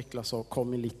utvecklats och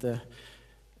kommit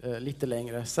lite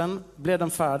längre. Sen blev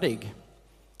den färdig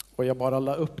och jag bara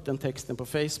la upp den texten på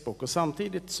Facebook. Och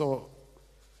samtidigt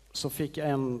så fick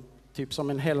jag typ som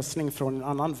en hälsning från en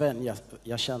annan vän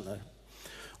jag känner.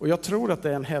 Och jag tror att det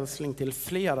är en hälsning till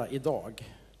flera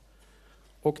idag.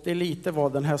 Och det är lite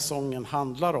vad den här sången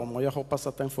handlar om, och jag hoppas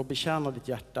att den får betjäna ditt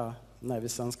hjärta när vi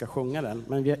sen ska sjunga den.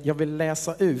 Men jag vill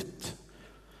läsa ut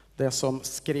det som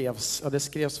skrevs. Ja, det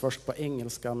skrevs först på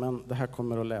engelska, men det här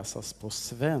kommer att läsas på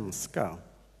svenska.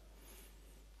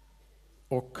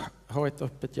 Och ha ett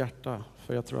öppet hjärta,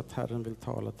 för jag tror att Herren vill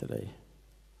tala till dig.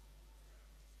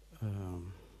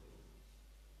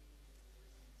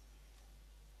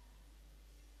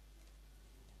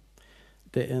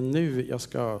 Det är nu jag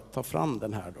ska ta fram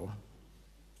den här då.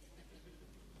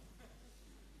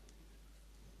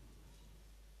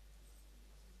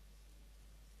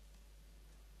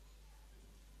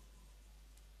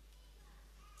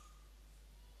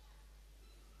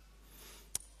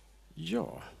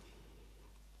 Ja.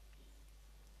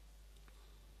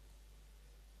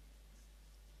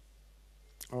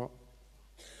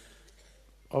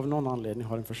 Av någon anledning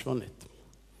har den försvunnit.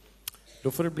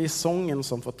 Då får det bli sången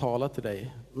som får tala till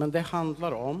dig. Men det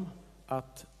handlar om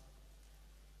att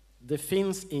det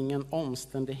finns ingen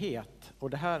omständighet. Och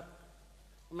det här...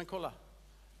 Men kolla.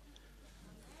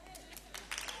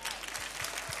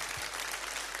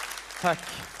 Tack,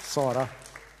 Sara.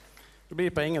 Då blir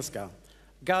det på engelska.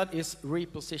 God is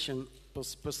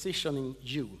repositioning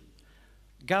you.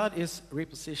 God is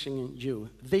repositioning you.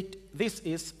 This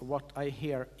is what I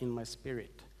hear in my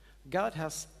spirit. God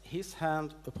has his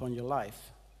hand upon your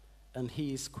life, and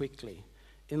he is quickly,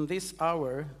 in this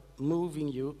hour, moving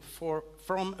you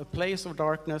from a place of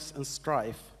darkness and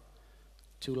strife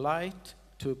to light,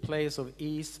 to a place of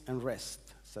ease and rest,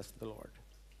 says the Lord.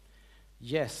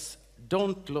 Yes,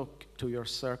 don't look to your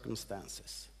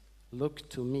circumstances. Look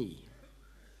to me,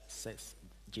 says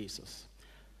Jesus.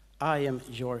 I am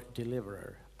your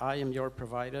deliverer. I am your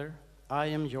provider. I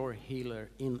am your healer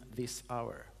in this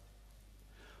hour.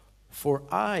 For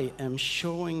I am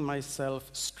showing myself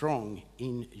strong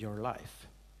in your life.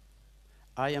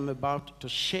 I am about to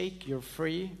shake you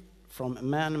free from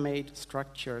man-made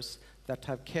structures that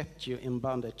have kept you in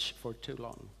bondage for too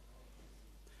long.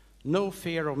 No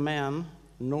fear of man,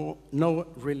 no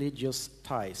religious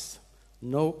ties,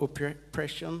 no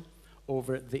oppression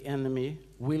over the enemy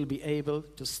will be able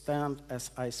to stand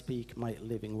as I speak my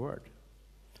living word.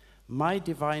 My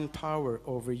divine power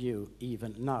over you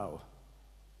even now,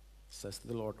 says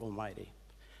the Lord Almighty.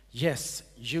 Yes,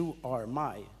 you are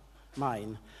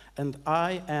mine, and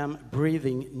I am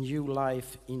breathing new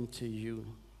life into you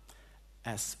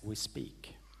as we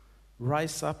speak.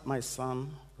 Rise up, my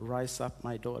son, rise up,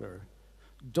 my daughter.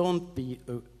 Don't be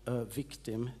a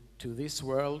victim to this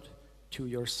world, to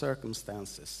your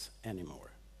circumstances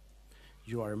anymore.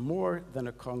 You are more than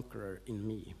a conqueror in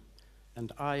me,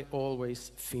 and I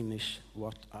always finish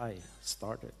what I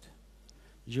started.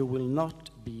 You will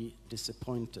not be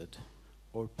disappointed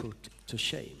or put to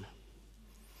shame.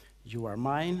 You are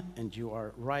mine, and you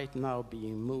are right now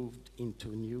being moved into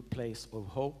a new place of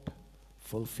hope,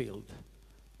 fulfilled,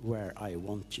 where I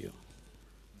want you.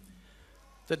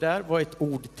 Det där var ett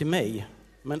ord till mig,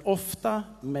 men ofta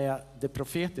med det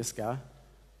profetiska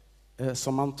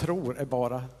som man tror är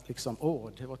bara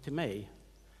liksom, det var till mig,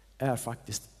 är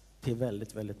faktiskt till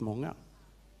väldigt, väldigt många.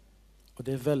 Och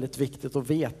det är väldigt viktigt att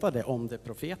veta det om det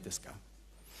profetiska.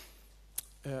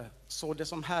 Så det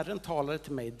som Herren talade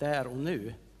till mig där och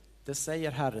nu, det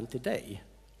säger Herren till dig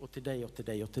och till dig och till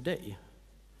dig och till dig.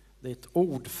 Det är ett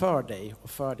ord för dig och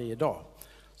för dig idag.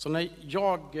 Så när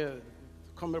jag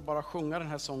kommer bara sjunga den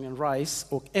här sången Rise,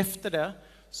 och efter det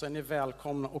så är ni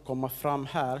välkomna att komma fram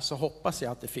här, så hoppas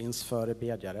jag att det finns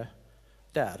förebedjare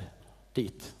där,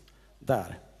 dit,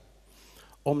 där.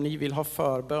 Om ni vill ha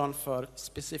förbön för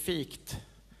specifikt,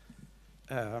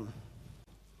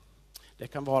 det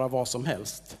kan vara vad som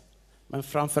helst, men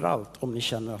framförallt om ni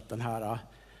känner att den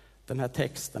här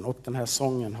texten och den här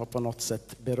sången har på något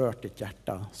sätt berört ditt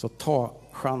hjärta, så ta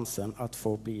chansen att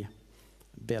få bli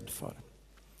bedd för.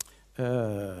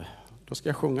 Då ska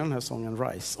jag sjunga den här sången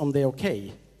Rise, om det är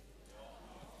okej.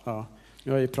 Ja,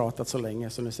 nu har jag ju pratat så länge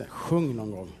så nu säger jag, sjung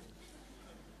någon gång.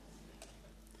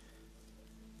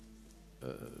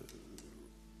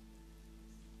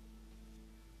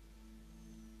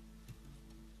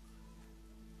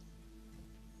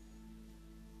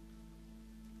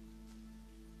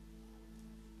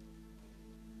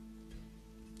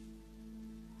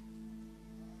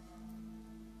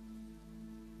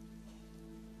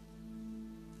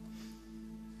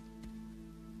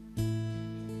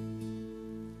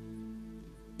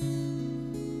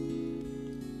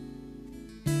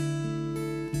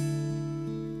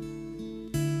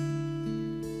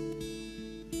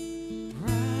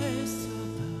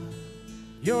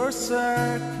 Your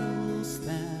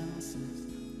circumstances,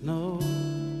 know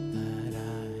that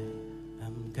I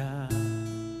am God.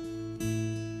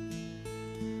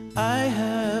 I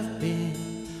have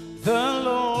been the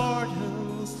Lord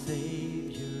and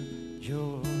Savior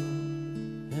your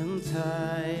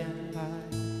entire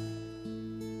life.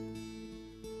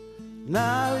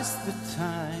 Now is the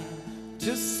time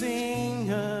to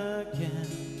sing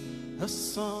again a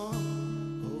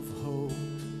song of hope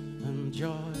and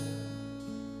joy.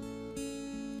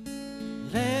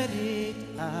 Let it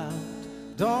out,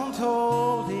 don't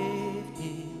hold it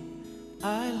in.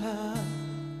 I love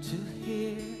to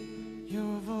hear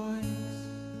your voice,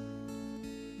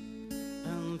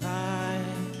 and I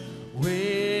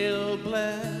will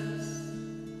bless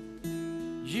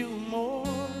you more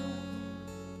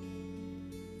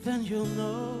than you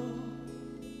know.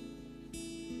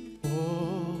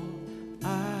 All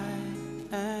I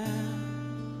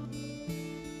am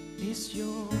is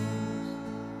yours.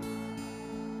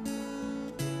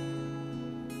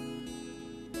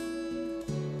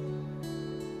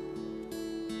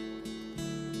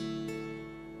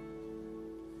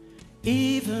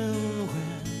 Even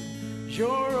when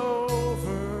you're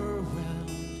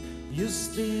overwhelmed, you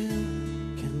still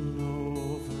can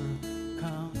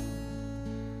overcome.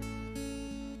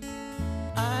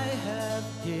 I have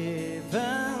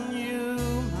given you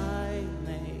my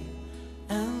name,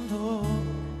 and all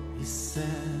is said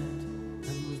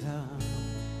and done.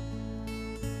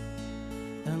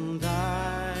 And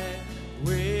I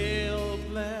will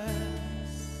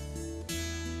bless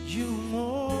you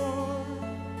more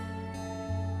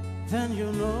than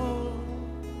you know.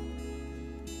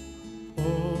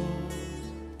 All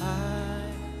I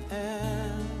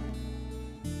am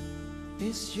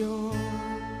is yours.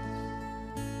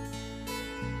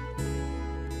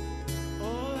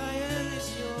 All I am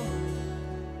is yours.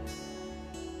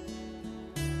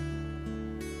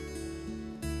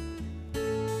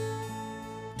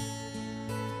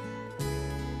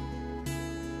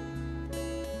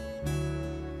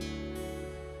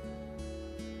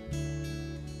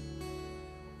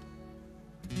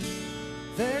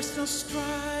 There's no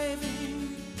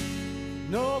striving,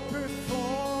 no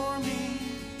performing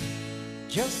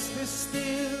Just be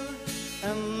still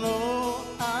and know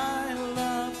I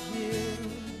love you.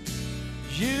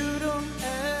 You don't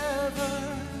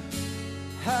ever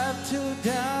have to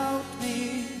doubt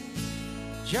me.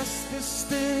 Just be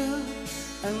still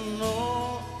and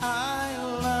know I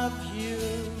love you.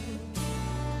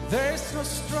 There's no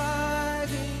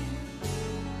striving,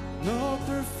 no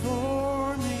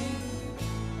performing.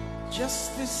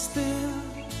 Just be still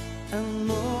and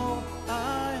know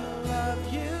I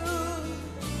love you.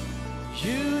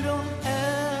 You don't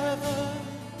ever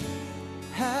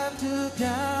have to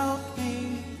doubt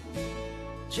me.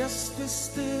 Just be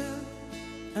still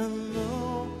and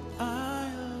know I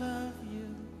love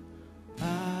you.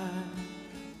 I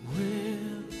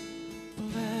will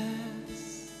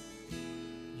bless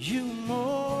you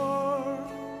more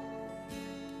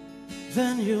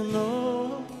than you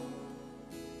know.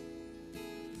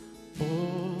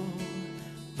 All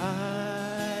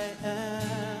I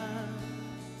am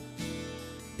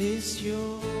is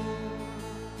yours.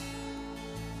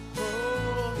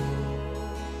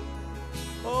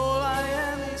 All I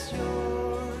am is yours.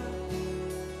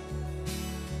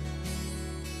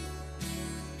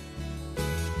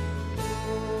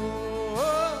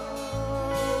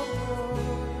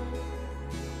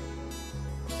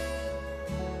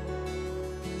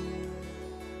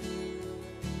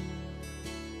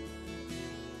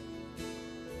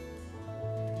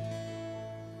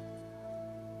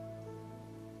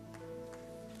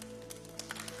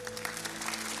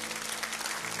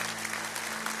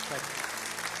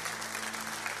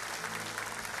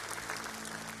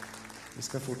 Vi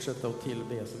ska fortsätta att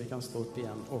tillbe så vi kan stå upp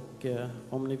igen. Och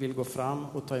om ni vill gå fram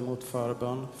och ta emot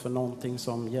förbön för någonting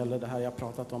som gäller det här jag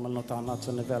pratat om eller något annat,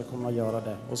 så är ni välkomna att göra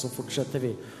det. Och så fortsätter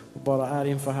vi och bara är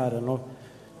inför Herren och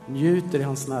njuter i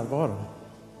hans närvaro.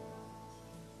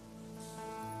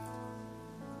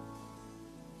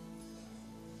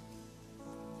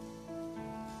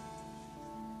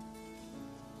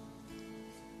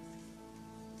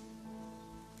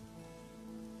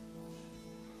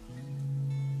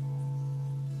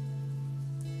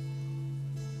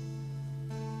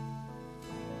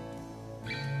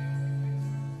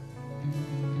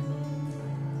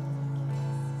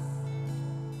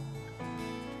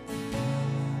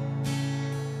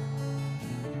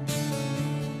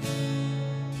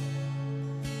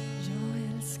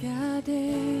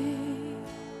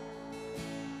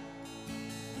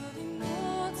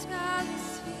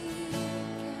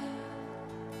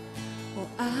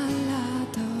 Alla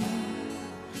dagar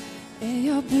är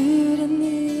jag buren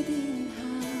i din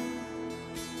hand.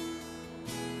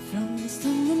 Från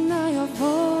stunden när jag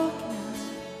vaknar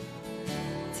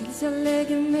tills jag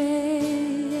lägger mig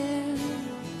igen,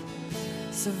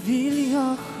 så vill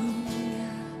jag sjunga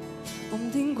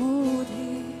om din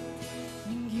godhet,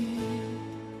 min Gud.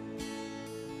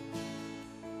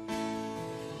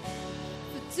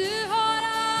 För du har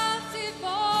alltid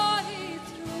varit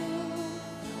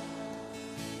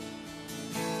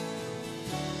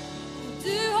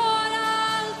du har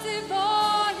alltid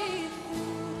varit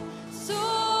så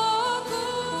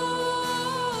god.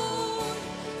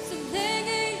 Så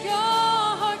länge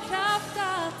jag har kraft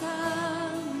att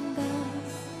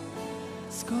andas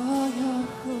ska jag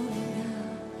sjunga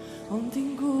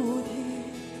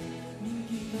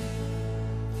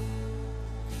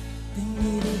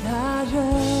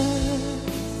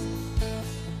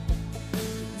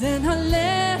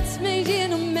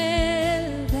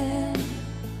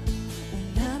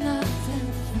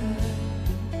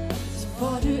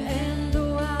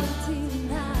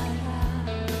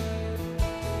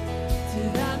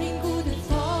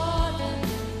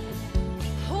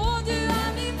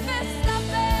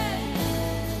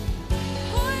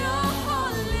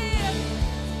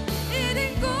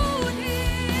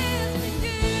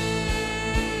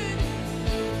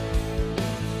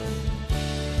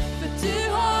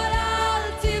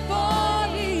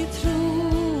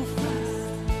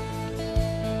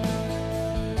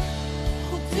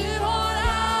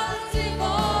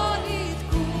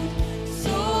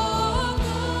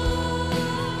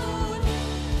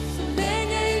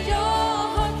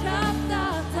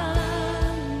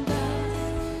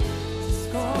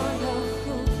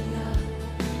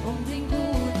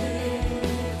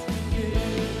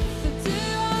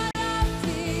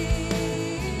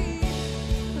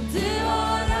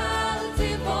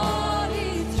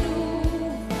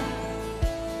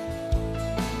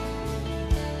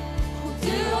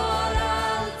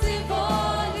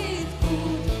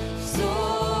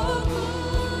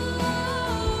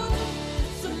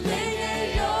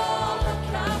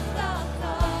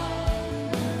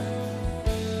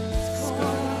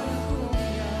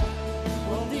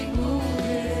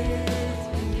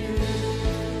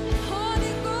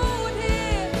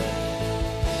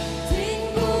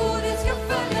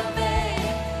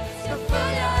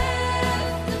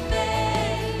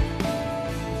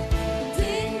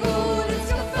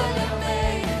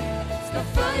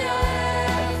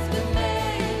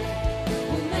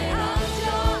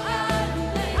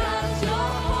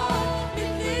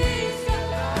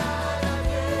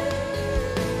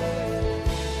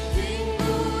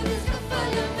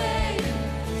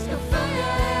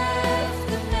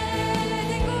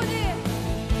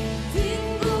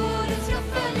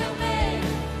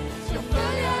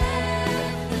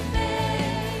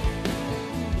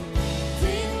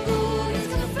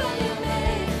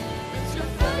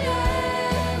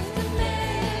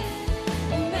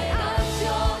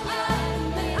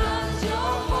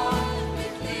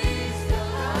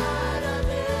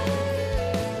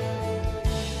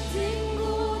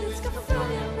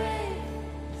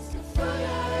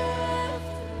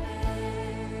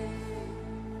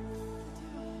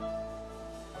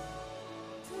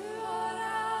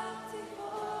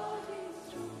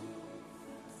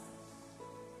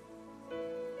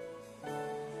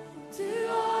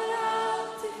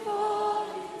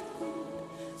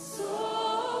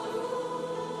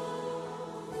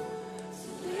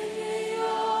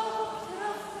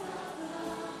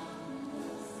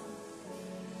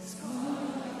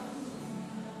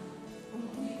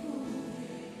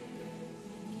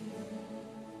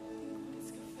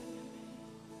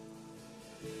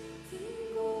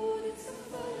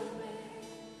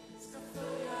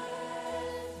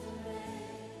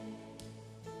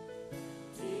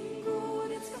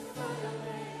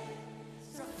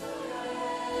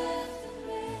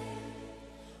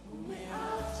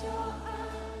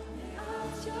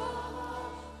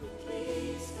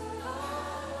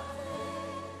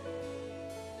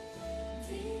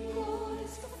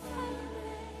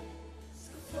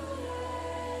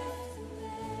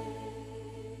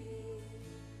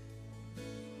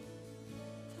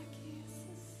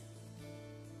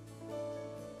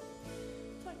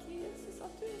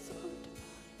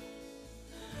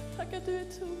Tack att du är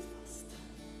trofast.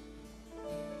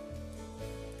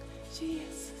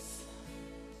 Jesus.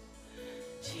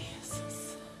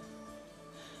 Jesus.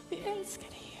 Vi älskar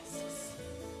dig, Jesus.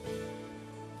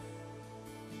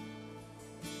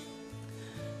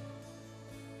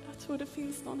 Jag tror det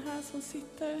finns någon här som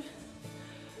sitter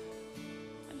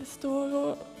eller står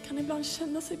och kan ibland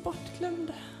känna sig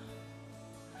bortglömd.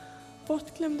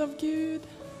 Bortglömd av Gud.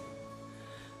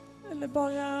 Eller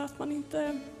bara att man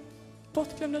inte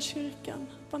bortglömd av kyrkan.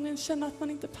 Man känner att man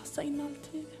inte passar in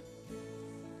alltid.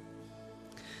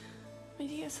 Men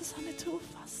Jesus, han är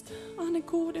trofast. Och han är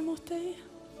god emot dig.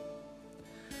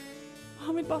 Och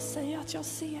han vill bara säga att jag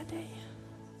ser dig.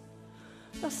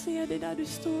 Jag ser dig där du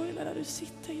står eller där du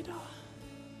sitter idag.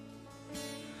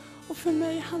 Och för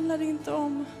mig handlar det inte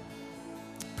om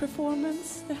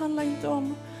performance. Det handlar inte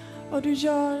om vad du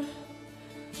gör.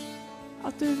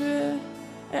 Att du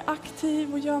är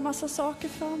aktiv och gör massa saker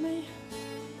för mig.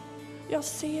 Jag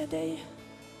ser dig.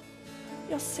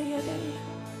 Jag ser dig.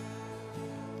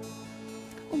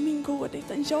 Och min godhet,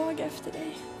 den jagar efter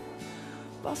dig.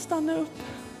 Bara stanna upp.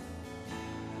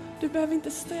 Du behöver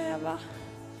inte sträva.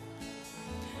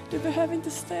 Du behöver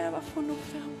inte sträva för att nå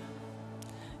fram.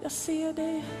 Jag ser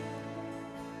dig.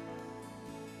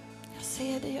 Jag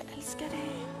ser dig, jag älskar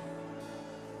dig.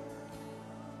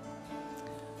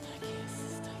 Tack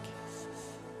Jesus, tack Jesus.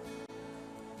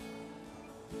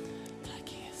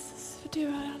 Tack Jesus, för du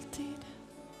har alltid.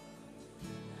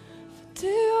 För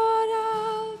du har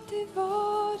alltid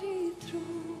varit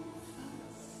trofast.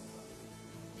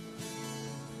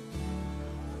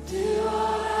 Du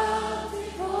har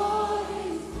alltid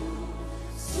varit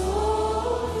så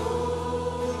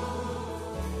god.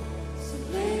 Så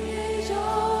länge jag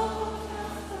har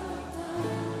kraft att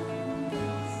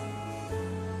andas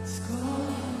ska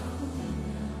jag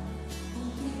sjunga om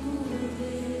din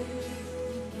godhet,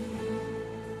 min Gud.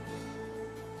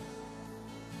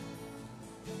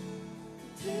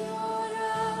 Du har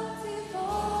alltid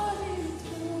varit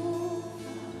trofast.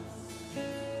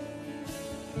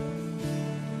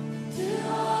 Du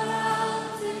har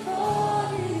alltid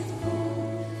varit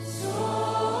god, så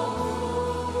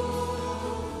god.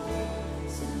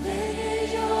 Så länge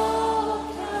jag har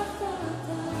kraft att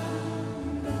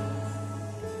andas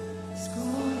ska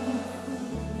jag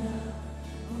sjunga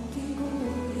om din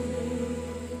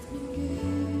godhet, min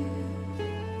Gud.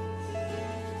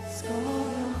 Ska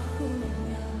jag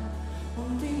sjunga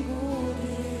om din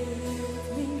godhet,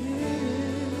 min Gud.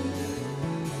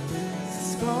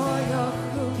 Ska jag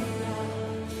sjunga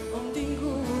om din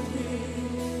godhet, min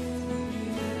Gud.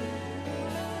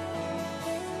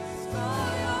 Ska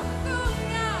jag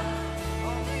sjunga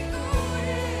om din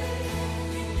godhet,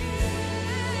 min Gud.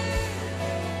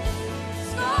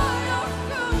 Ska jag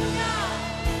sjunga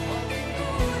om din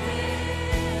godhet,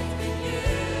 min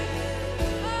Gud.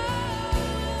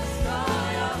 Ska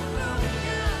jag sjunga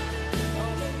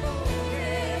om din godhet,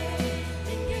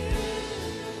 min Gud.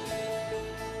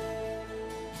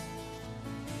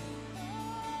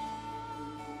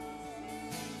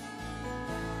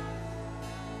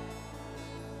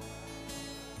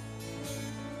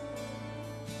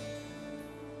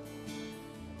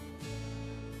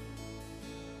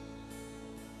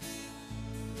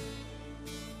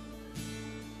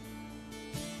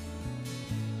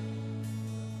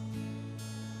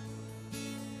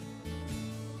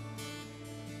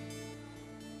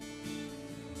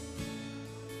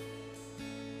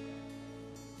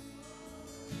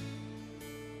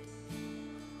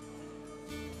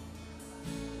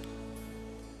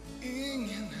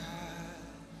 Ingen här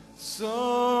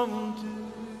som du.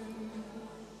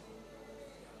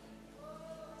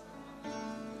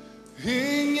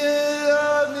 Ingen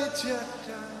rör mitt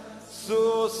hjärta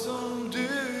så som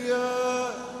du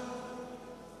gör.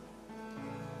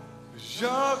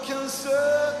 Jag kan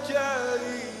söka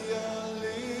i all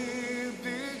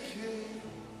evighet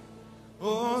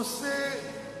och se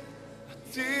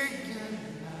att ingen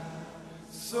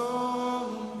är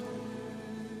som du.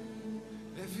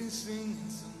 Det finns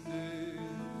ingen som du.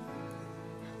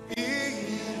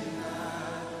 Ingen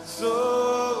är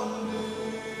som du.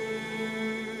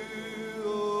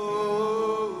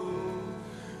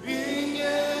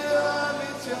 Ingen rör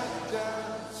mitt hjärta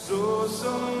så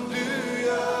som du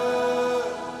gör.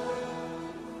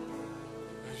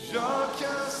 Jag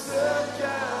kan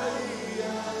söka i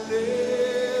all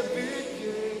evighet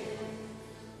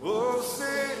och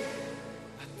se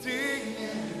att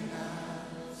ingen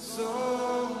är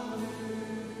som du.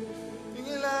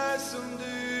 Ingen är som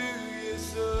du,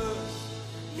 Jesus.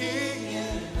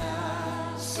 Ingen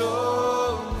är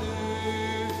som du.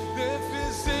 Det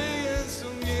finns ingen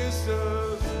som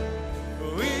Jesus.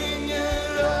 Och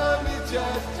ingen rör mitt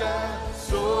hjärta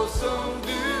så som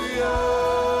du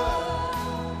gör.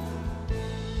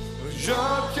 Och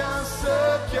jag kan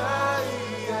söka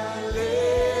i all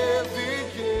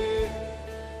evighet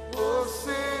och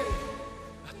se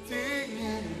att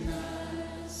ingen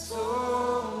är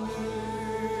som du.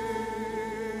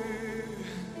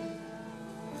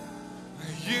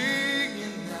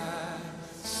 Ingen är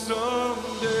som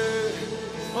du.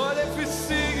 Och det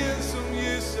finns ingen som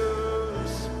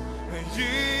Jesus.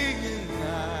 Ingen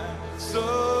är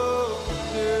som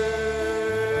du.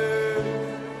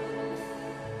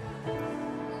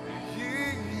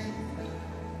 Ingen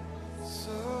är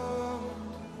som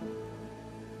du.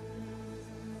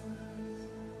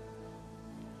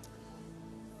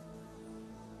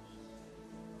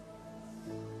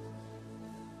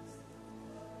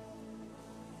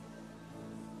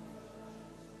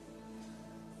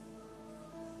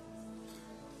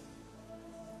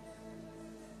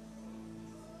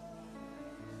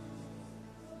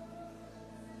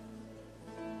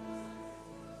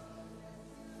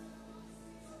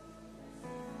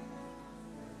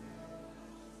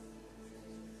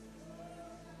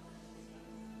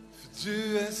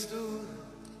 Du är stor,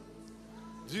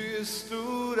 du är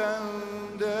stora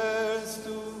under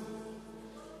stor.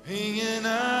 Ingen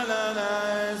annan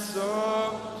är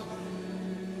som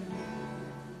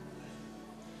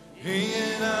du.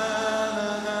 Ingen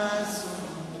annan är som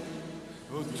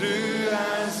du. Och du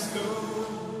är stor,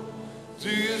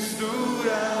 du är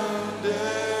stora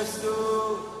under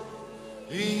stor.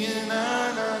 Ingen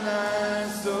annan är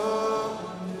som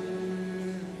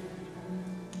du.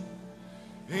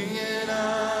 Ingen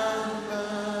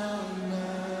annan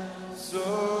är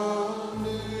som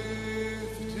du.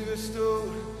 För du är stor,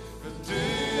 för du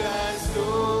är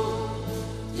stor.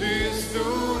 Du är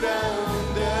stora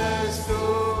under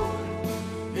stor.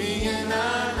 Ingen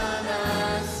annan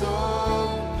är som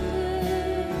du.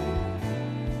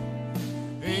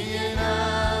 Ingen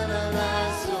annan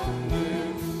är som du.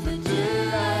 För du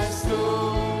är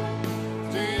stor.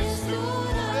 Du är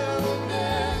stora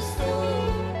under stor.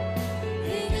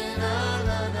 Ingen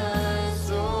annan är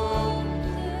som du.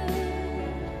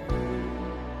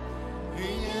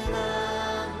 Ingen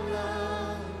annan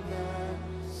är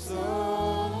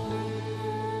som du.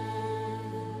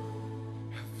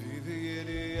 Vi vill ge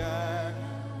dig ära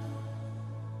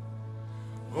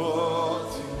och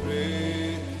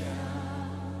tillbedjan.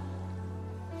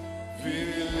 Vi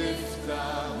vill lyfta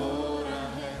våra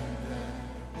händer.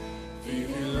 Vi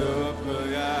vill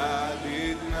upphöja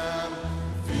ditt namn.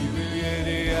 Vi vill ge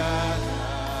dig ära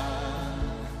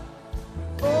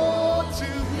och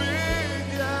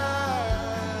tillbedjan.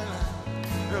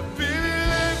 Vi vill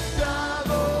lyfta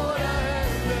våra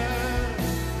händer.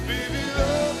 Vi vill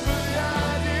upphöja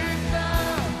ditt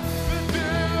namn. För du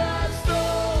är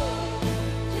stor.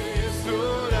 Du är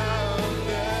stora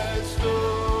under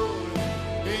stor.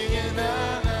 Ingen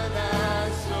annan är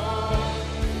som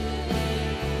du.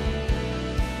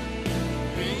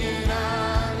 Ingen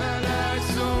annan är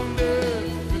som du.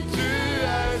 För du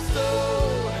är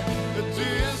stor. För du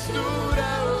är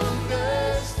stora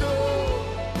under stor.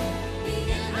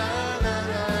 Ingen annan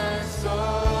är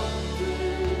som du.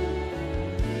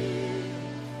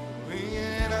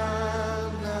 Ingen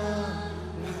annan är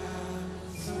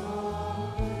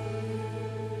som du.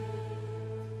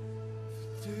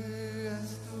 Du är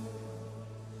stor.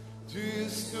 Du är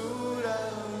stora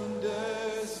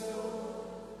under stor.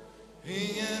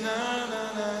 Ingen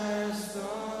annan är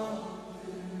som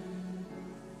du.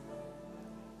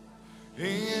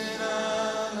 Ingen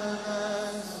annan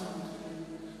är som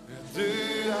du. Du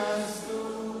är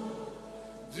stor.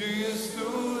 Du är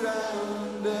stora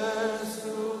under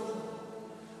stor.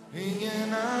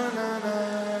 Ingen annan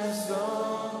är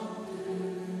som du.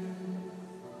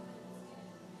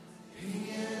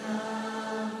 Ingen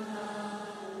annan är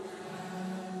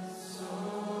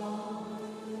som du.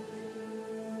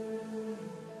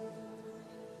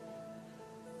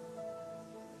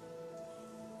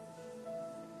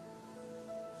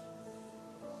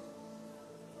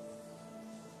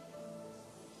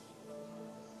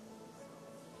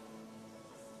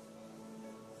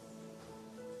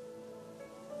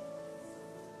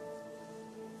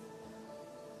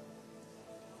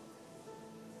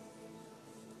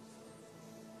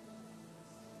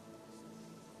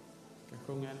 Vi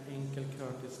ska sjunga en enkel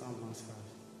kör tillsammans här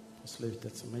på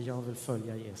slutet. Men jag vill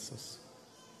följa Jesus.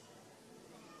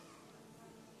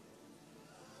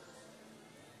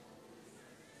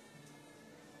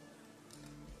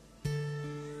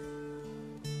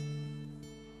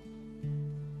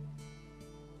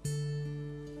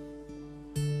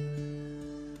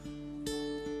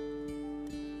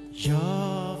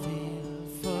 Jag vill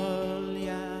följa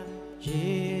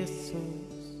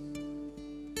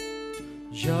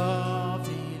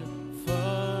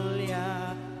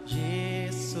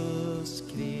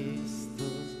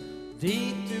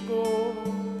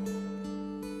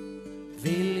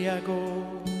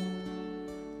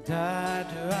där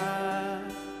du är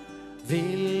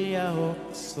vill jag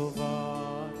också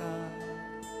vara.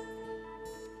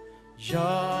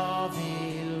 Jag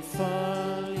vill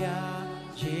följa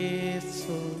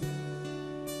Jesus.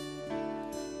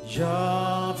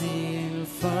 Jag vill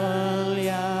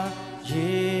följa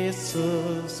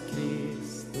Jesus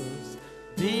Kristus.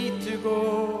 Dit du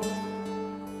går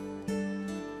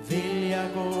vill jag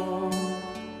gå.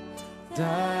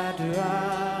 Där du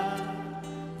är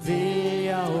vill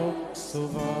jag också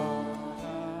vara.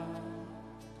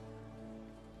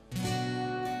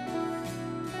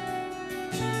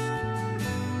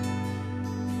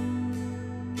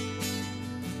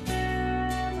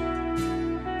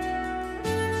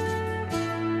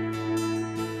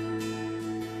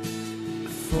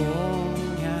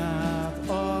 Fångad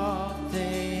av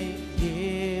dig,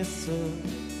 Jesus,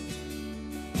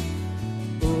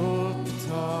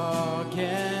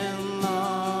 upptagen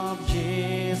av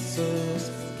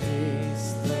Jesus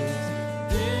Kristus.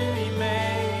 Du i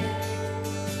mig,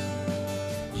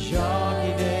 jag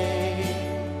i dig,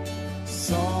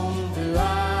 som du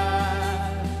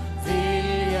är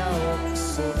vill jag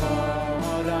också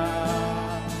vara.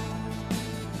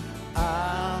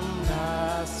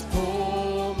 Andas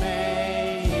på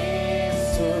mig,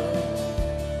 Jesus.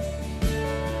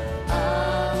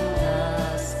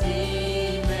 Andas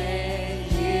i mig,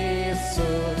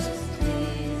 Jesus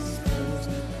Kristus.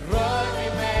 Rör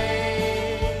vid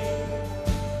mig,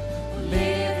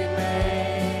 lev i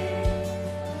mig.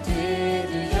 Det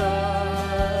du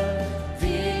gör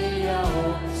vill jag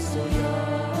också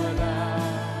göra.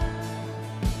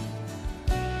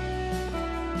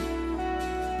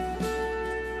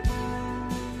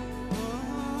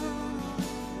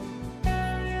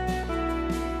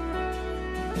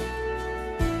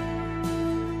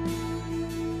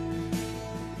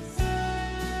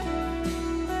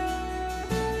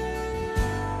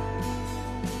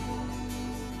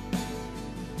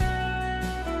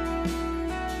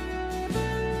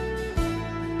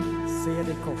 Se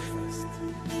dig korsfäst.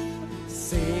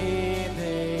 Se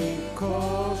dig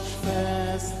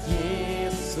korsfäst,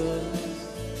 Jesus.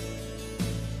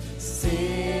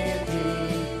 Se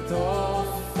ditt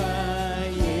offer,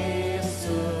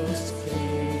 Jesus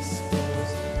Kristus.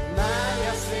 När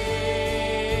jag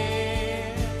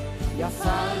ser, jag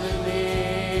faller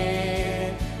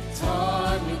ner,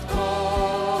 tar mitt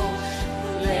kors,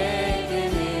 lägger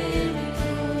ner min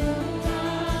krona.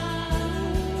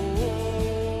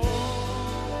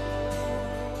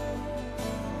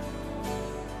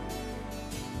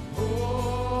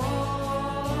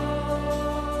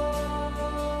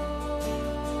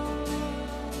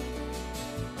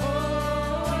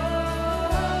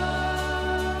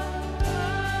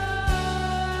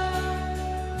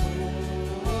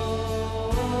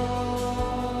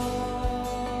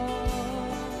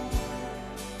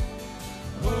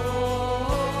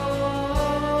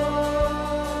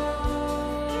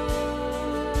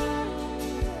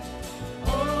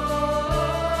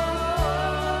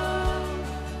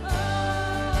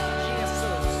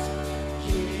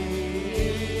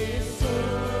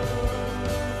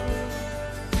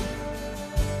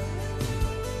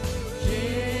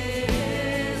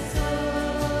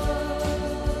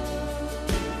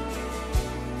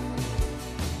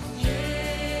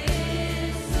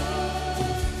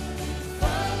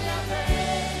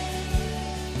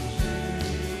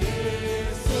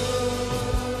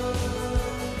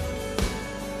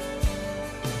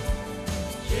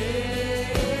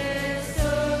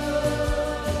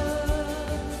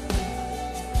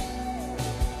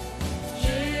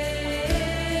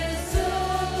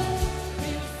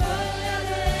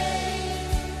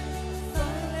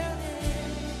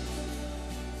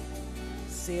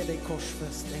 Se dig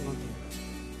korsfäst en gång till.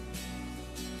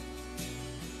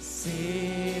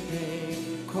 Se dig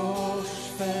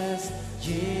korsfäst,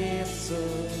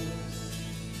 Jesus.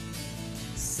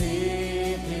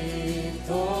 Se ditt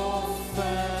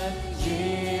offer,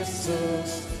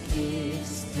 Jesus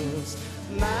Kristus.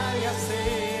 När jag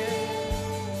ser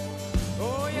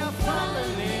och jag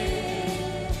faller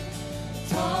ner,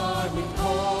 tar mitt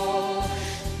kors,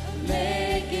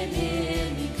 lägger ner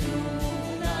min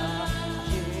krona.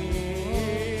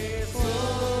 Jesus.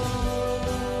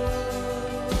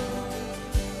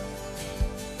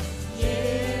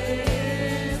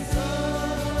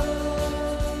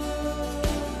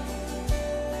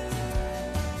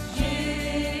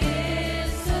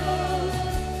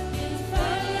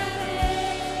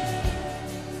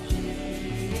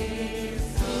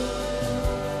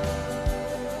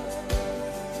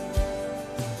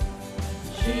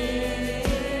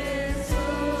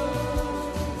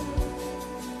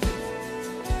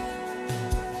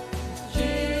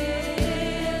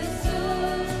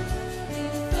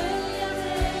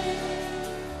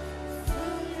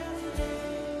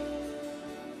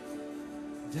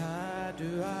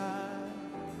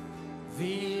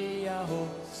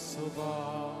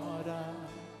 vara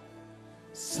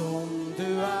som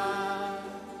du är,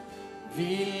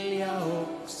 vill jag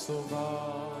också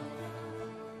vara.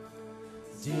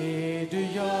 Det du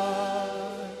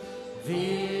gör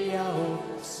vill jag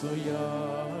också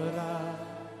göra.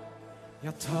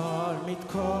 Jag tar mitt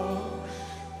kors,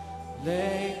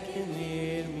 lägger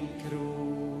ner min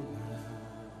krona.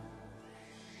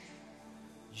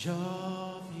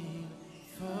 Jag vill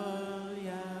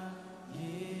följa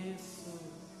Jesus.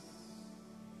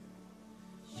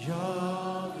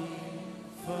 Jag vill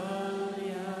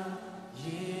följa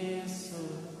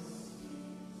Jesus.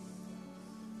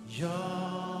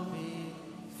 Jag vill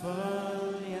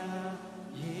följa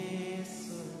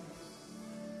Jesus.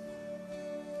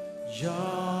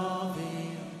 Jag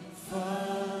vill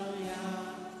följa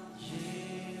Jesus.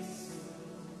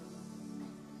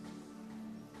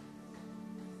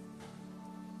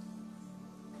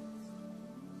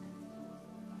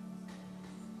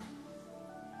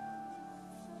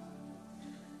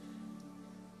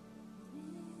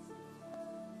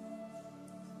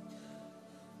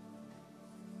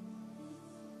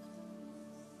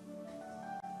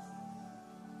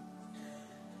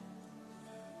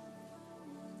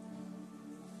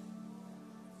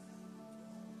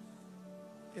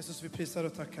 Jesus, vi prisar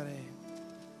och tackar dig.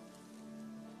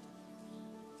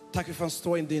 Tack för att vi får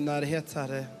stå i din närhet,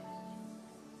 Herre.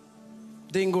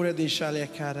 Din godhet, din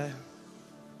kärlek, Herre.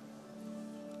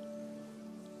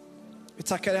 Vi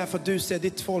tackar dig för att du ser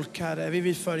ditt folk, Herre. Vi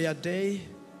vill följa dig.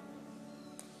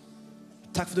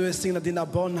 Tack för att du välsignar dina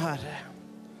barn, Herre.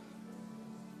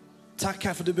 Tack,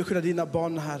 Herre, för att du beskyddar dina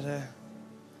barn, Herre.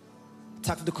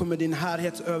 Tack för att du kommer din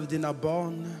härlighet över dina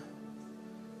barn.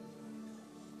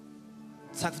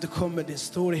 Tack för att du kommer din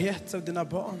storhet över dina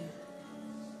barn.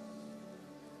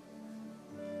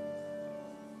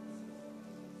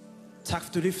 Tack för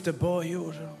att du lyfter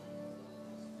bojor.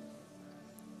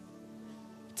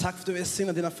 Tack för att du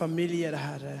välsignar dina familjer,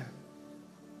 Herre.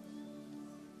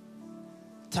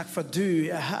 Tack för att du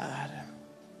är här.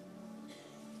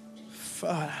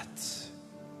 För att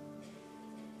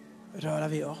röra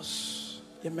vid oss.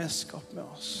 Gemenskap med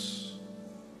oss.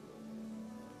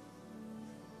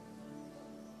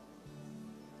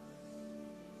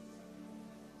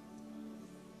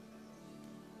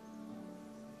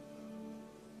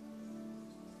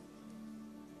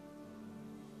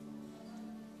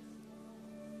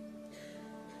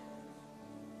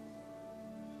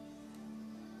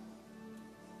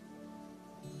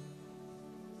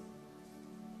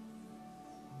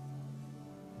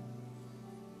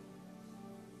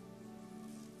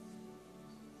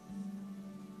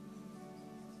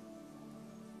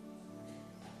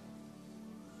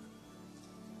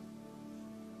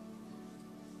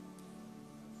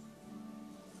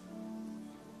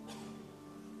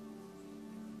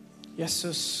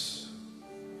 Jesus,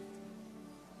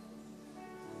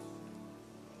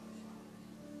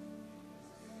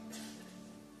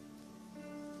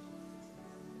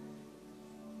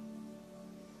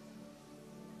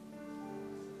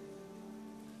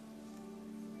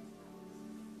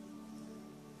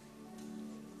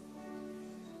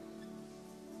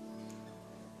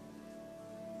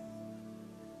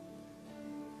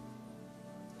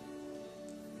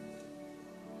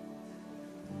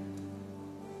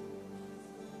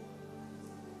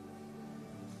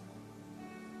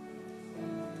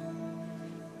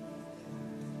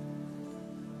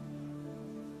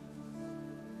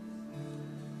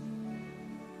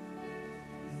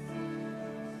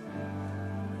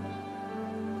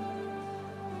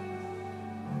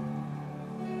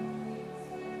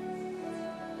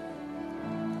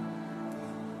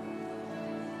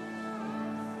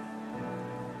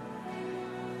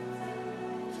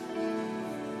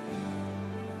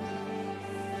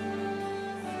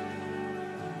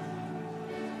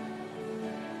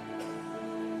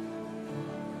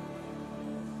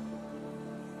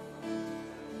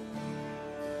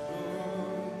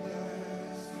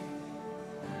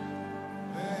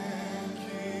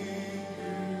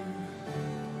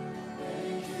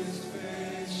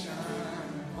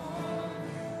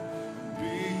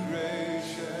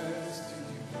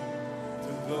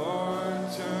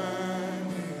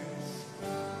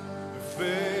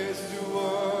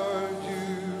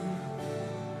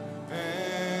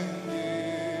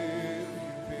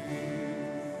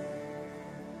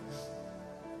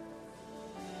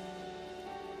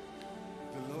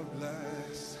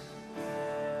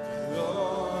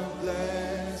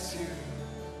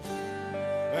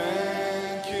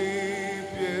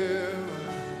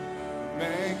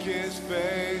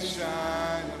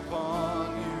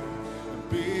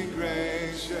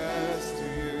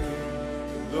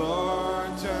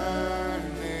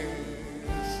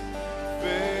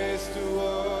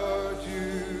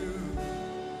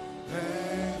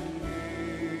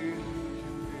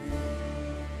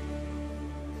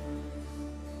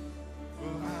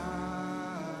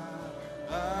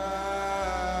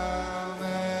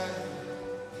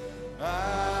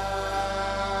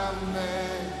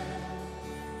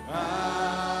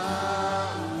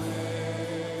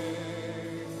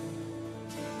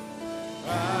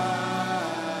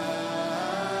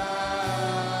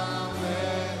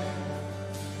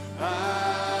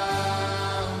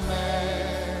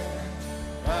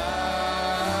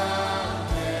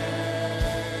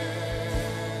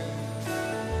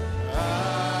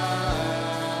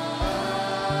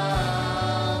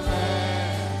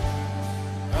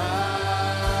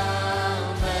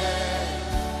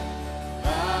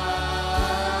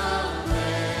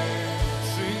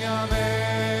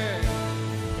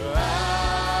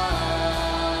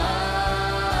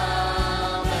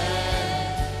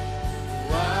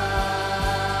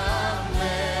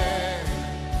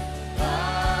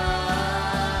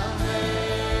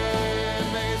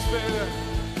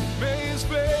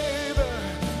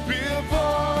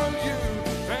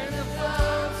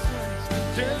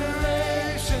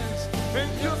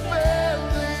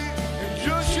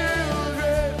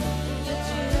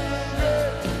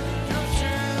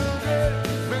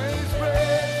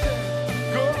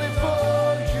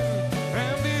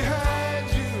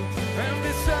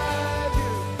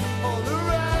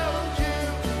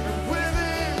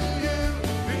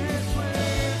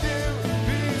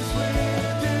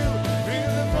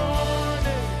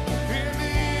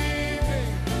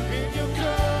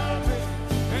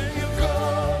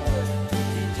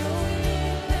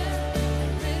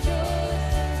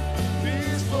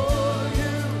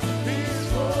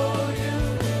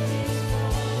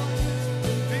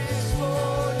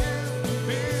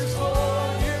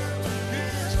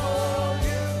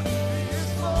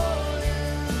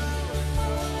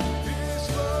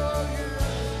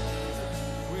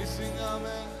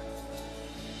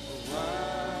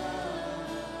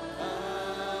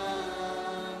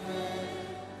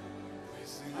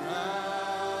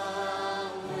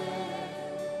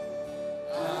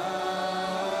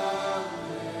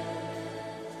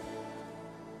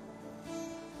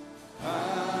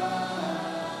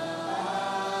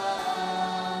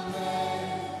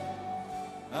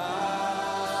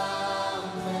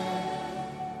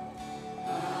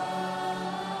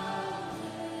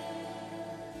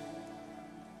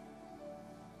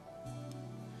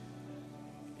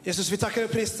 Jesus, vi tackar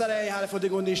och prisar dig, Herre, för att det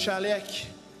går din kärlek.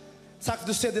 Tack för att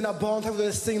du ser dina barn, tack för att du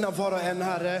välsignar var och en,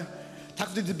 Herre. Tack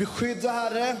för att du beskyddar,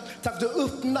 Herre. Tack för att du har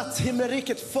öppnat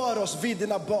himmelriket för oss vid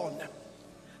dina barn.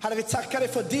 Herre, vi tackar dig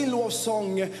för din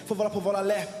lovsång får vara på våra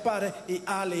läppar i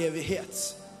all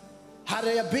evighet.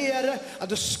 Herre, jag ber att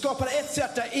du skapar ett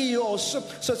hjärta i oss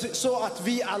så att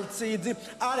vi alltid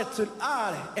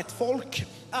är ett folk,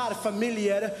 är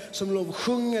familjer som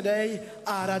lovsjunger dig,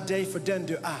 ärar dig för den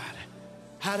du är.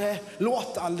 Herre,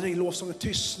 låt aldrig lovsången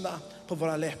tystna på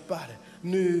våra läppar,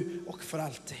 nu och för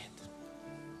alltid.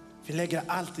 Vi lägger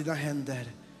allt i dina händer,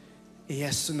 i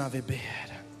Jesu namn vi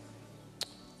ber.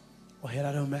 Och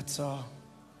hela rummet sa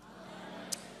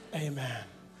amen.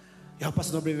 Jag hoppas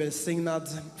att du har blivit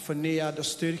välsignad, förnyad och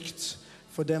styrkt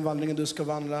för den vandringen du ska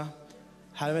vandra.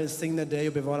 Herre välsigne dig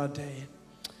och bevara dig.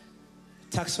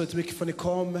 Tack så mycket för att ni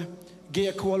kom.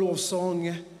 GK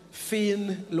lovsång,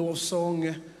 fin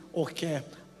lovsång och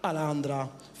alla andra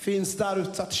finns där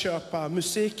ute att köpa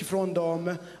musik från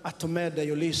dem, att ta med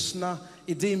dig och lyssna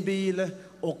i din bil,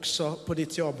 också på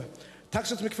ditt jobb. Tack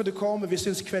så mycket för att du kom. Vi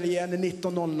syns ikväll igen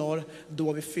 19:00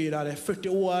 då vi firar 40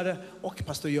 år och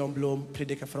pastor Jan Blom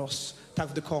predikar för oss. Tack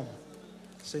för att du kom.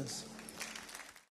 Syns.